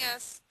for joining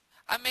us.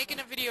 I'm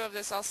making a video of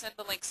this. I'll send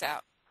the links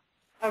out.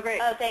 Oh, great.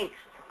 Oh, thanks.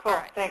 Cool. All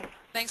right. Thanks.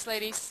 Thanks,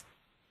 ladies.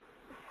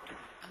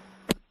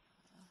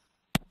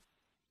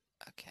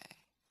 Okay.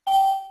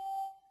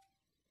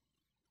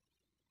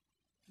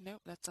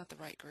 Nope, that's not the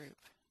right group.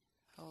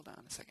 Hold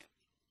on a second.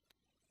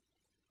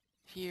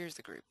 Here's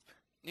the group.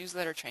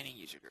 Newsletter training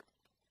user group.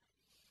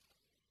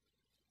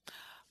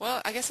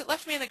 Well, I guess it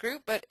left me in the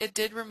group, but it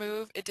did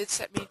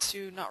set me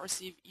to not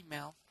receive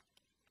email.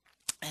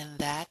 And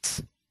that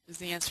is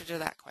the answer to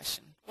that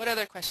question. What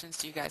other questions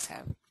do you guys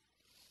have?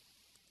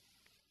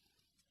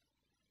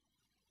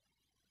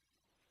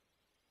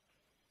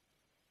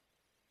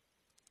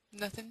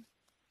 Nothing?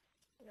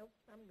 Nope,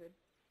 I'm good.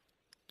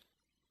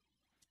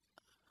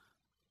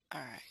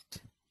 All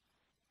right.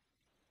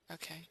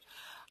 Okay.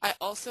 I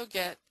also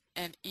get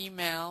an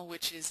email,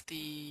 which is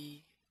the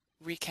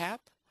recap,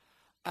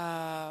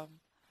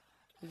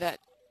 that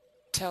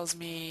tells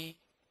me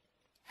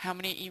how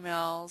many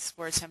emails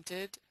were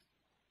attempted,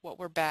 what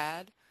were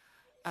bad,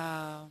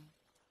 how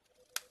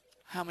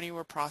many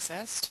were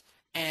processed,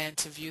 and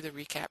to view the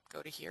recap,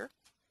 go to here.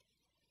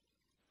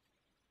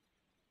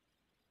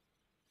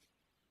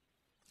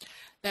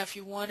 Now, if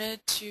you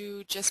wanted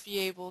to just be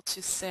able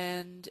to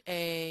send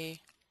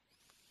a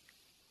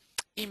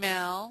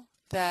email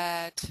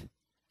that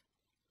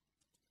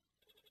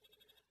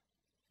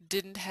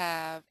didn't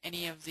have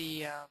any of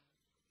the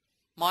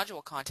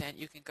module content,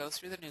 you can go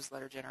through the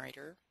newsletter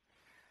generator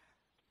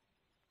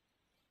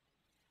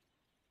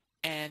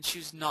and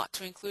choose not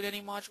to include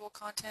any module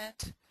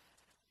content.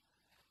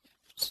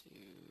 To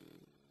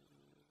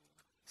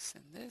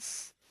send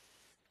this,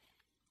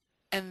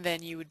 and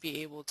then you would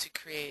be able to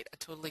create a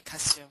totally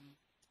custom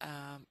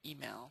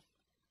email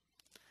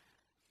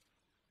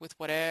with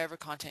whatever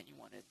content you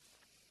wanted.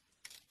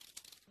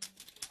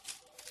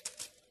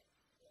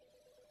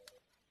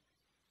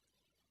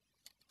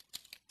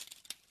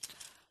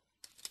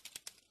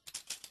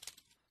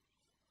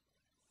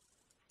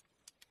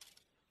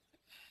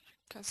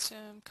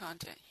 Custom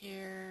content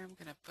here. I'm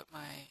going to put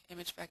my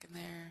image back in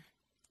there.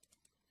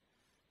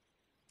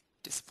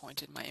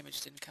 Disappointed my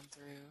image didn't come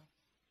through.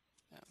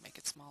 Make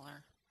it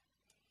smaller.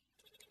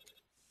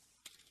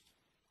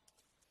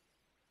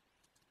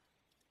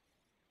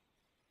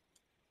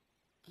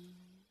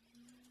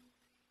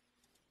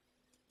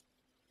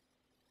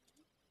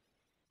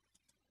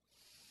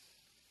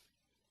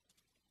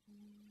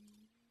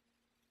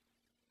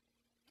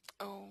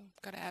 Oh,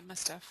 gotta add my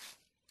stuff.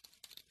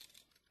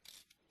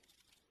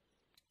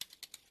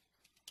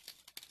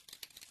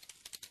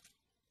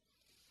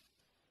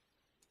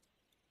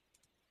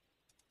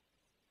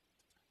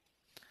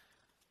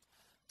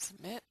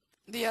 Submit.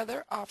 The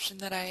other option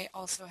that I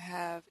also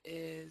have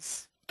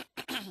is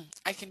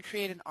I can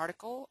create an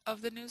article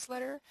of the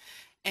newsletter,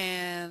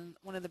 and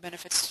one of the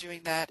benefits to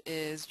doing that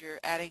is you're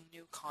adding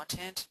new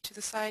content to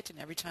the site, and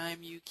every time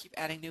you keep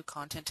adding new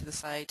content to the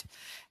site,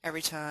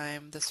 every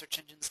time the search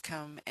engines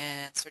come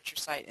and search your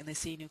site and they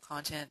see new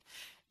content,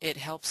 it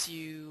helps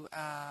you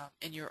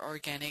in your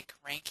organic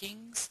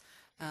rankings.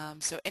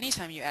 So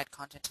anytime you add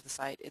content to the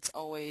site, it's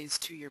always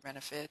to your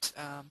benefit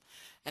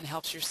and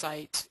helps your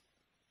site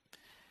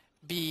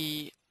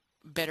be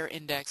better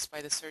indexed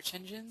by the search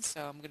engines.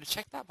 So I'm going to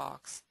check that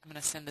box. I'm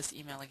going to send this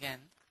email again.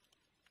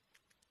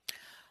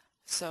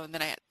 So and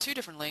then I add two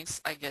different links.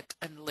 I get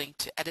a link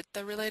to edit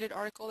the related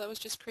article that was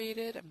just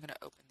created. I'm going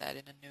to open that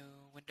in a new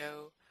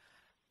window,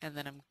 and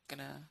then I'm going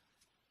to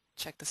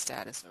check the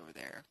status over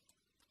there.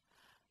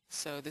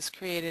 So this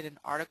created an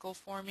article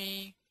for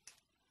me.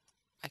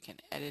 I can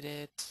edit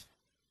it.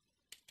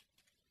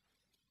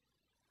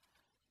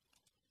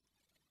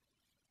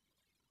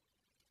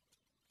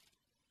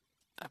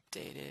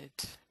 Update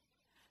it.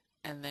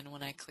 And then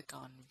when I click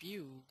on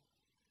view,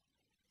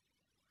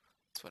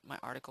 that's what my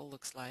article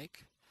looks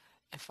like.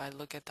 If I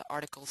look at the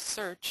article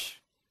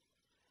search,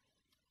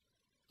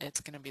 it's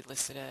going to be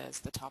listed as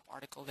the top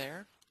article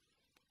there.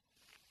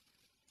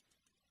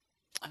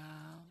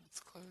 Let's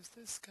close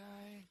this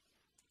guy.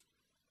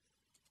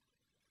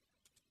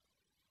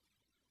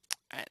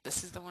 All right,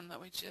 this is the one that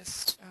we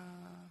just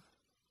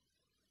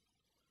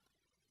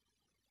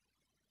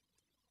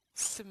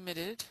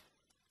submitted.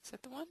 Is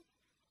that the one?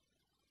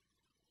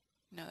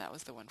 No, that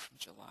was the one from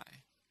July.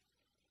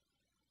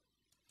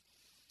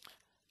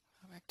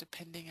 Go back to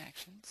pending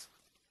actions.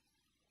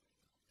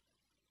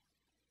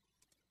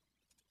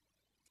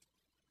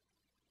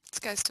 This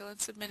guy's still in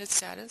submitted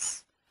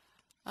status.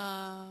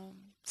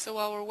 So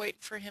while we're waiting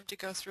for him to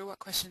go through, what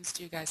questions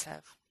do you guys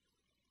have?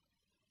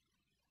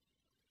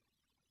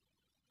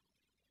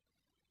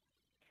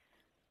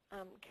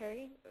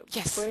 Carrie?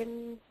 Yes.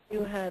 When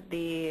you had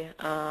the,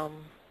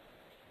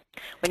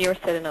 when you were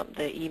setting up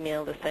the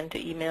email, the send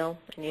to email,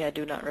 and you had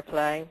do not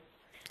reply,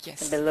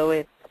 Yes. and below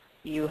it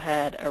you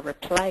had a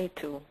reply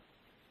to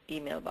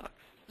email box.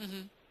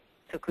 Mm-hmm.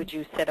 So could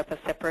you set up a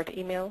separate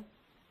email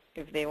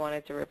if they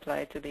wanted to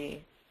reply to the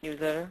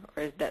newsletter,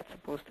 or is that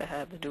supposed to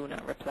have the do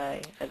not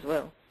reply as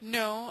well?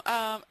 No,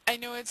 I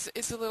know it's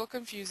a little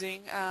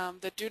confusing.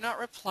 The do not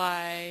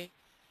reply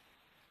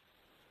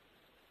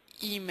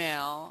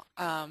email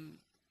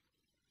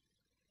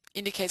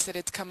indicates that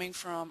it's coming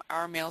from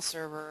our mail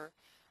server,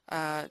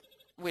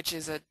 which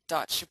is a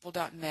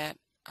 .schipul.net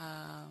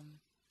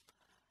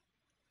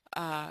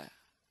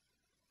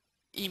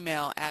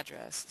email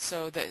address.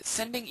 So the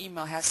sending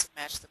email has to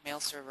match the mail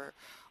server,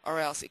 or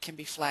else it can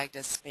be flagged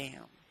as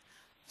spam.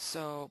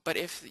 So, but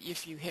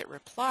if you hit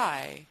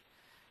reply,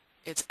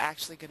 it's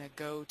actually going to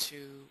go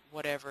to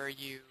whatever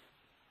you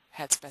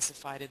had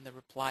specified in the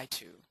reply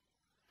to.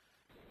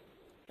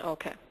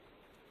 Okay.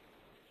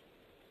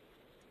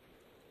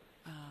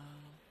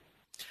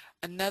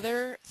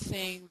 Another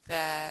thing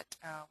that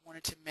I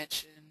wanted to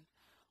mention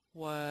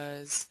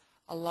was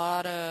a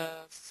lot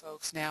of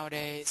folks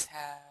nowadays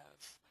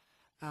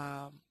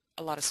have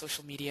a lot of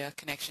social media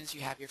connections.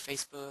 You have your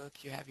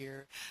Facebook, you have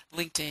your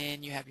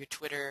LinkedIn, you have your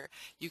Twitter.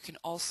 You can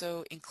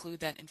also include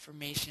that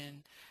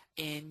information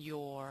in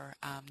your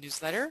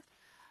newsletter.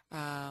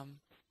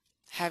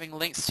 Having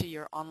links to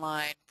your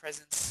online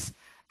presence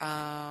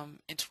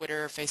in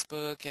Twitter,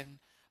 Facebook, and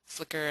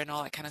Flickr and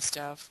all that kind of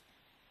stuff.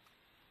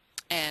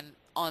 And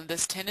on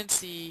this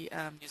Tendenci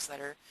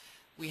newsletter,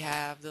 we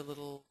have the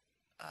little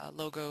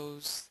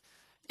logos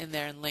in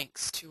there and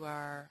links to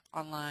our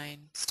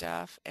online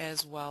stuff,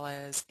 as well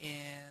as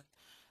in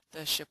the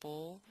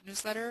Schipul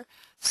newsletter.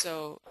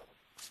 So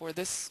for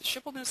this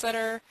Schipul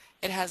newsletter,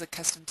 it has a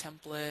custom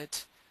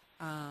template,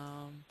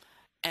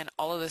 and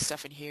all of the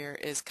stuff in here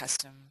is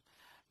custom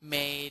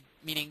made,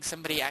 meaning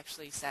somebody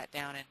actually sat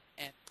down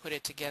and put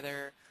it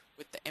together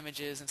with the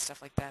images and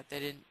stuff like that. They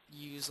didn't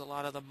use a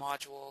lot of the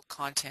module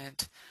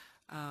content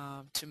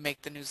to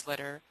make the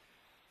newsletter.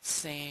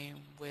 Same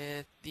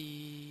with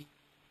the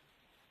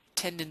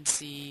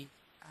Tendenci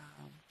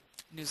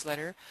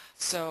newsletter.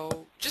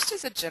 So just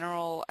as a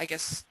general, I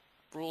guess,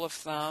 rule of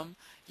thumb,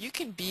 you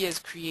can be as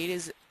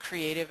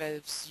creative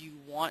as you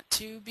want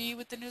to be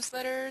with the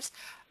newsletters.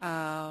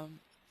 And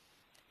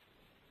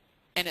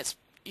it's,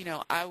 you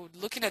know,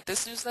 looking at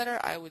this newsletter,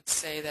 I would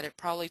say that it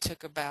probably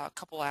took about a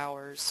couple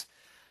hours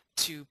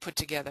to put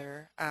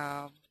together.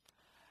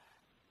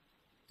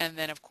 And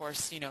then, of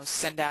course, you know,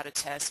 send out a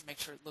test, make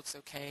sure it looks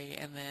okay,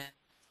 and then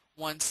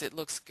once it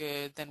looks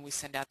good, then we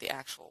send out the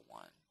actual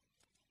one.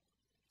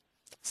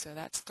 So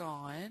that's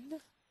gone.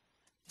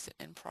 Is it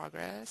in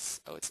progress?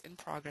 Oh, it's in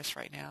progress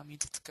right now. It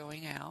means it's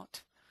going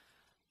out.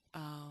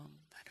 And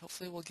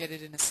hopefully we'll get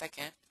it in a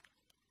second.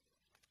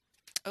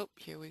 Oh,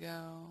 here we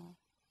go.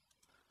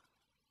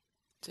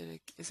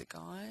 Is it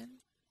gone?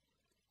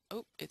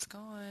 Oh, it's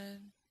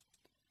gone.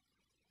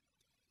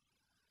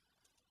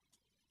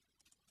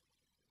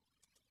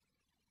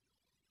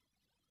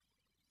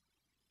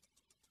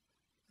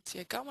 Let's see,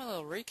 I got my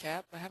little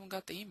recap, but I haven't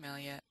got the email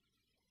yet.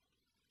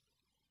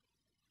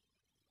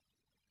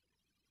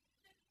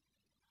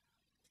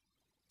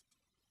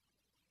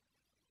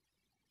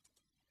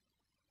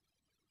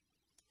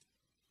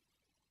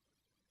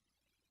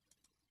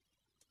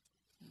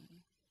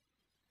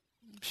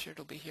 I'm sure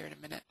it'll be here in a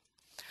minute.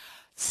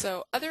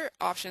 So other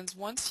options,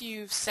 once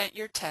you've sent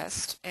your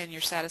test and you're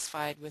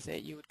satisfied with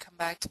it, you would come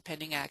back to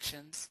pending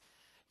actions.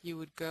 You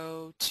would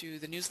go to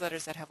the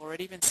newsletters that have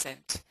already been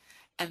sent,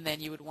 and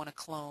then you would want to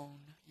clone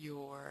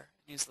your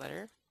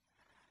newsletter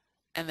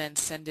and then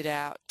send it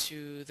out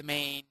to the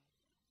main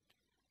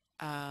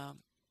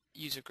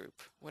user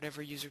group,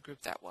 whatever user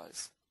group that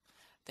was.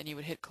 Then you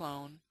would hit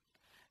clone,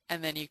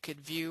 and then you could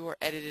view or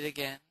edit it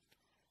again,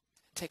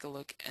 take a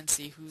look and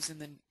see who's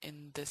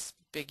in this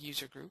big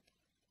user group.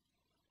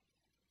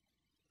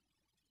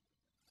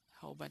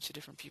 A whole bunch of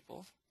different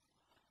people.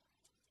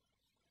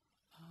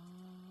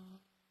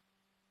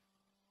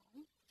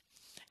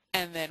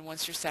 And then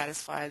once you're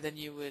satisfied, then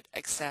you would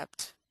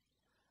accept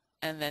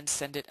and then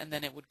send it, and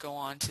then it would go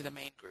on to the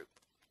main group.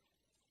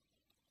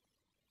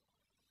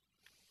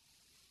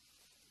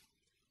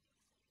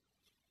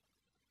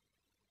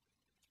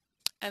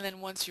 And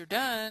then once you're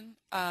done,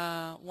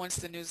 once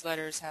the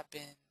newsletters have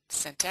been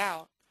sent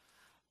out,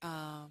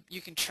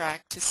 you can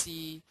track to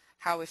see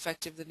how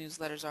effective the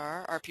newsletters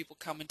are. Are people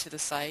coming to the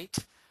site?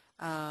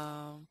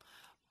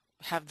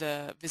 have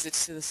the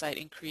visits to the site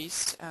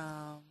increased,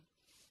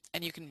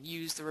 and you can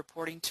use the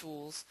reporting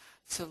tools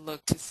to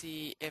look to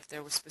see if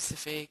there were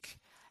specific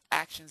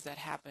actions that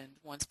happened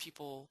once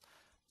people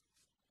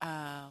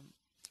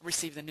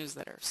receive the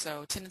newsletter.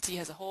 So Tendenci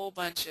has a whole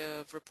bunch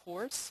of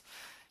reports.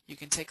 You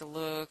can take a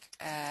look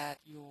at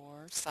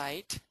your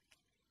site,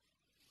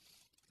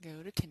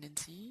 go to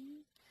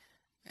Tendenci,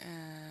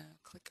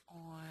 click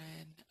on,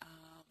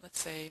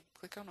 let's say,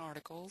 click on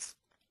articles,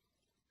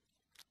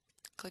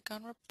 click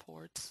on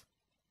reports,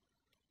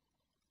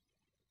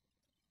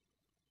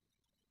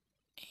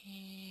 and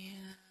you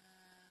can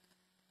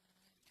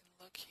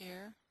look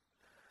here.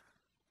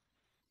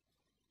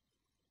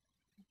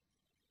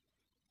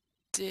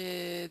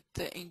 Did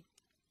the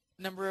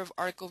number of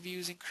article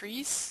views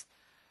increase?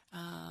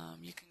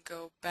 You can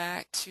go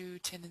back to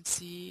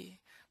Tendenci,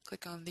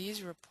 click on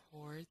these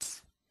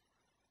reports,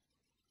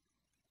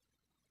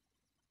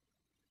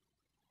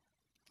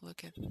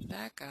 look at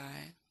that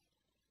guy,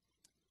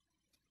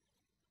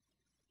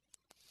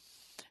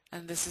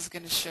 and this is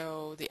going to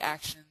show the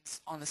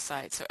actions on the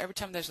site. So every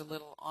time there's a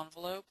little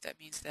envelope, that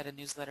means that a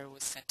newsletter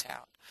was sent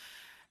out.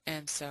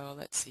 And so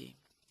let's see.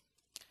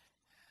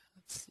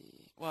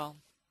 Well,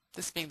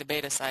 this being the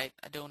beta site,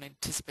 I don't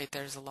anticipate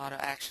there's a lot of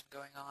action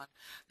going on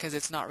because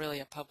it's not really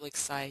a public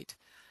site.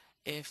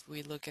 If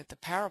we look at the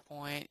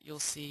PowerPoint, you'll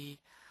see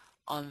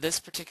on this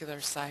particular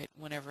site,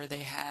 whenever they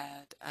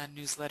had a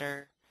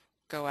newsletter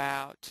go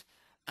out,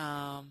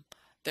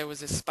 there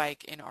was a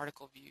spike in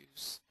article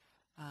views.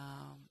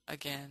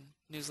 Again,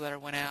 newsletter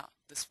went out,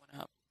 this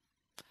went up.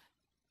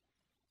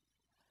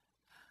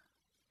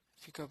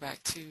 If you go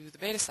back to the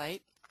beta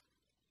site,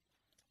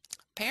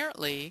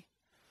 apparently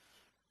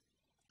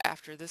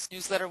after this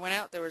newsletter went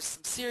out, there was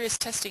some serious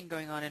testing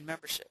going on in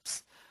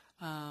memberships.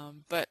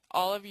 But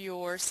all of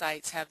your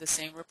sites have the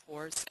same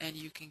reports, and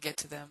you can get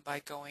to them by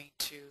going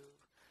to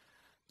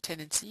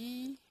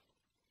Tendenci,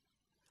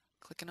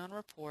 clicking on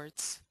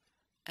reports,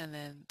 and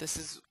then this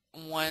is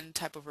one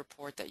type of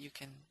report that you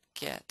can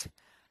get.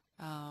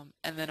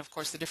 And then, of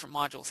course, the different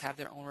modules have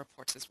their own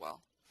reports as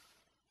well.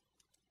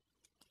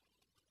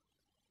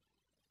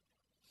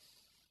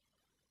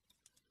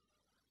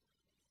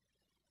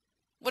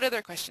 What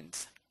other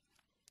questions?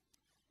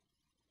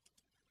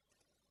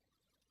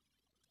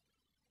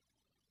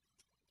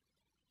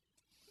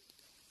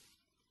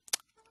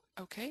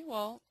 Okay,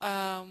 well,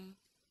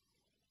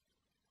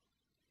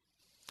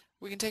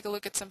 we can take a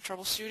look at some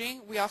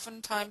troubleshooting. We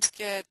oftentimes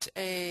get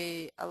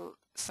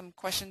some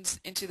questions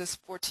into the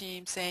support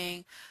team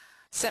saying,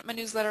 sent my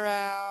newsletter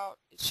out,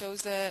 it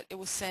shows that it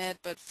was sent,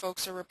 but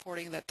folks are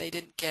reporting that they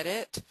didn't get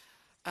it.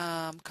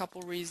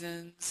 Couple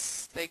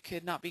reasons. They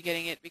could not be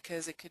getting it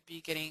because it could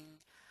be getting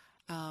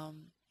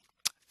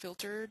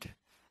filtered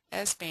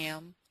as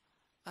spam,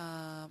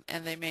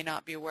 and they may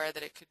not be aware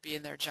that it could be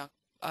in their junk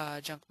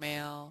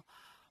mail,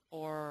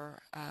 or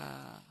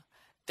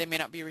they may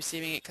not be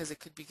receiving it because it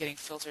could be getting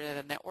filtered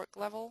at a network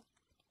level.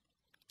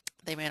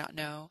 They may not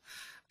know.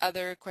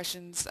 Other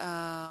questions,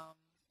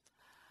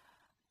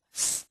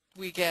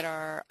 we get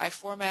I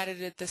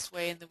formatted it this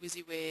way in the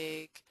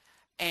WYSIWYG,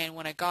 and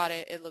when I got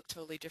it, it looked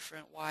totally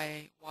different.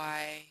 Why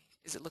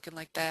is it looking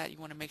like that? You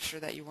want to make sure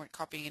that you weren't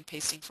copying and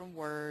pasting from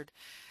Word,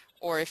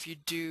 or if you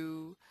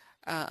do,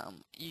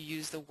 you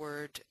use the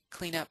Word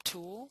cleanup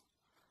tool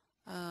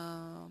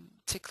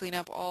to clean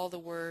up all the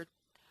Word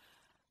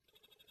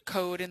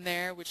code in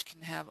there, which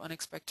can have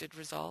unexpected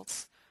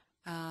results.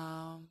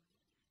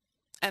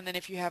 And then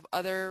if you have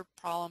other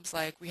problems,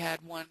 like we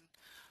had one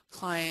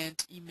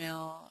client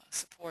email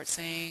support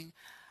saying,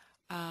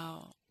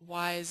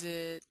 why is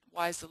the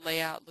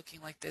layout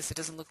looking like this? It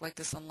doesn't look like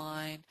this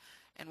online.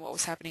 And what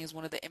was happening is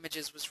one of the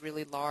images was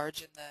really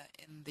large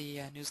in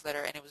the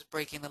newsletter, and it was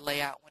breaking the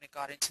layout when it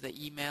got into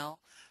the email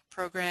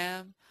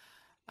program,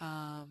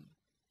 and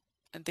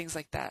things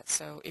like that.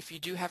 So if you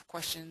do have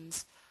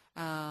questions,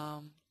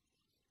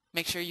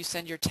 make sure you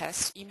send your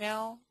test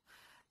email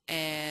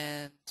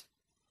and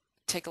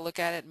take a look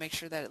at it, make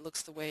sure that it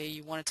looks the way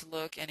you want it to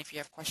look, and if you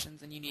have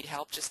questions and you need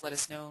help, just let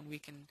us know and we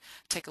can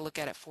take a look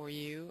at it for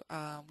you.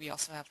 We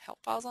also have help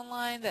files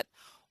online that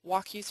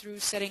walk you through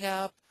setting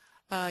up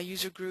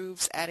user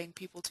groups, adding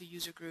people to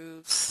user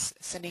groups,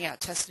 sending out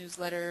test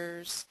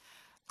newsletters,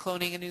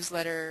 cloning a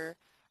newsletter,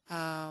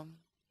 and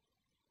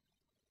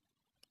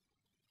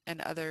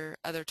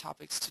other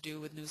topics to do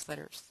with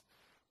newsletters.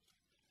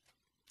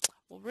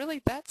 Well,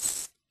 really,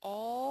 that's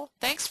all.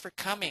 Thanks for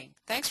coming.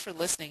 Thanks for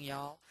listening,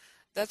 y'all.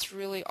 That's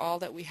really all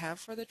that we have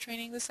for the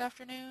training this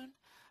afternoon.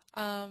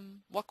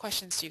 What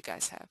questions do you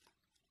guys have?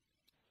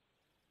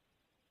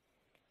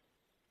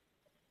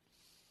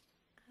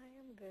 I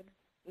am good.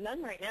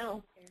 None right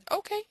now.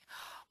 Okay.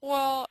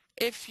 Well,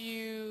 if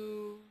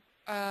you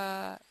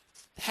have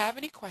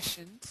any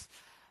questions,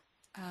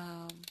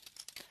 I'm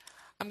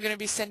going to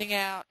be sending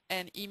out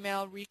an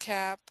email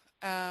recap,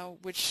 and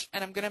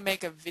I'm going to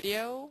make a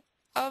video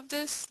of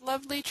this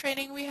lovely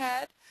training we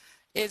had.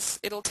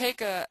 It'll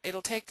take a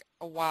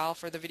while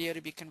for the video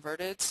to be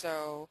converted,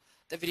 so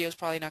the video is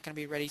probably not going to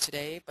be ready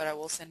today, but I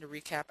will send a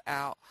recap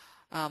out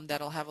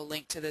that'll have a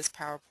link to this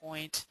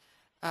PowerPoint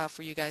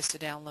for you guys to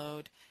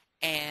download,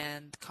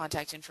 and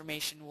contact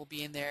information will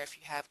be in there if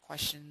you have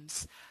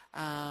questions,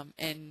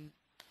 and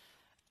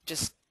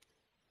just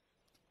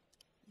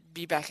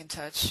be back in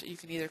touch. You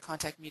can either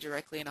contact me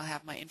directly and I'll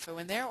have my info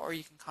in there, or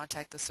you can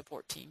contact the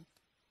support team.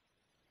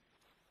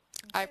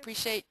 I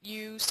appreciate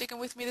you sticking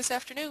with me this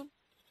afternoon.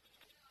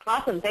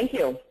 Awesome. Thank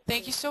you.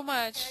 Thank you so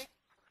much.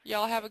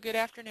 Y'all have a good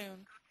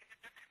afternoon.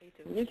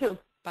 You too.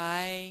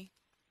 Bye.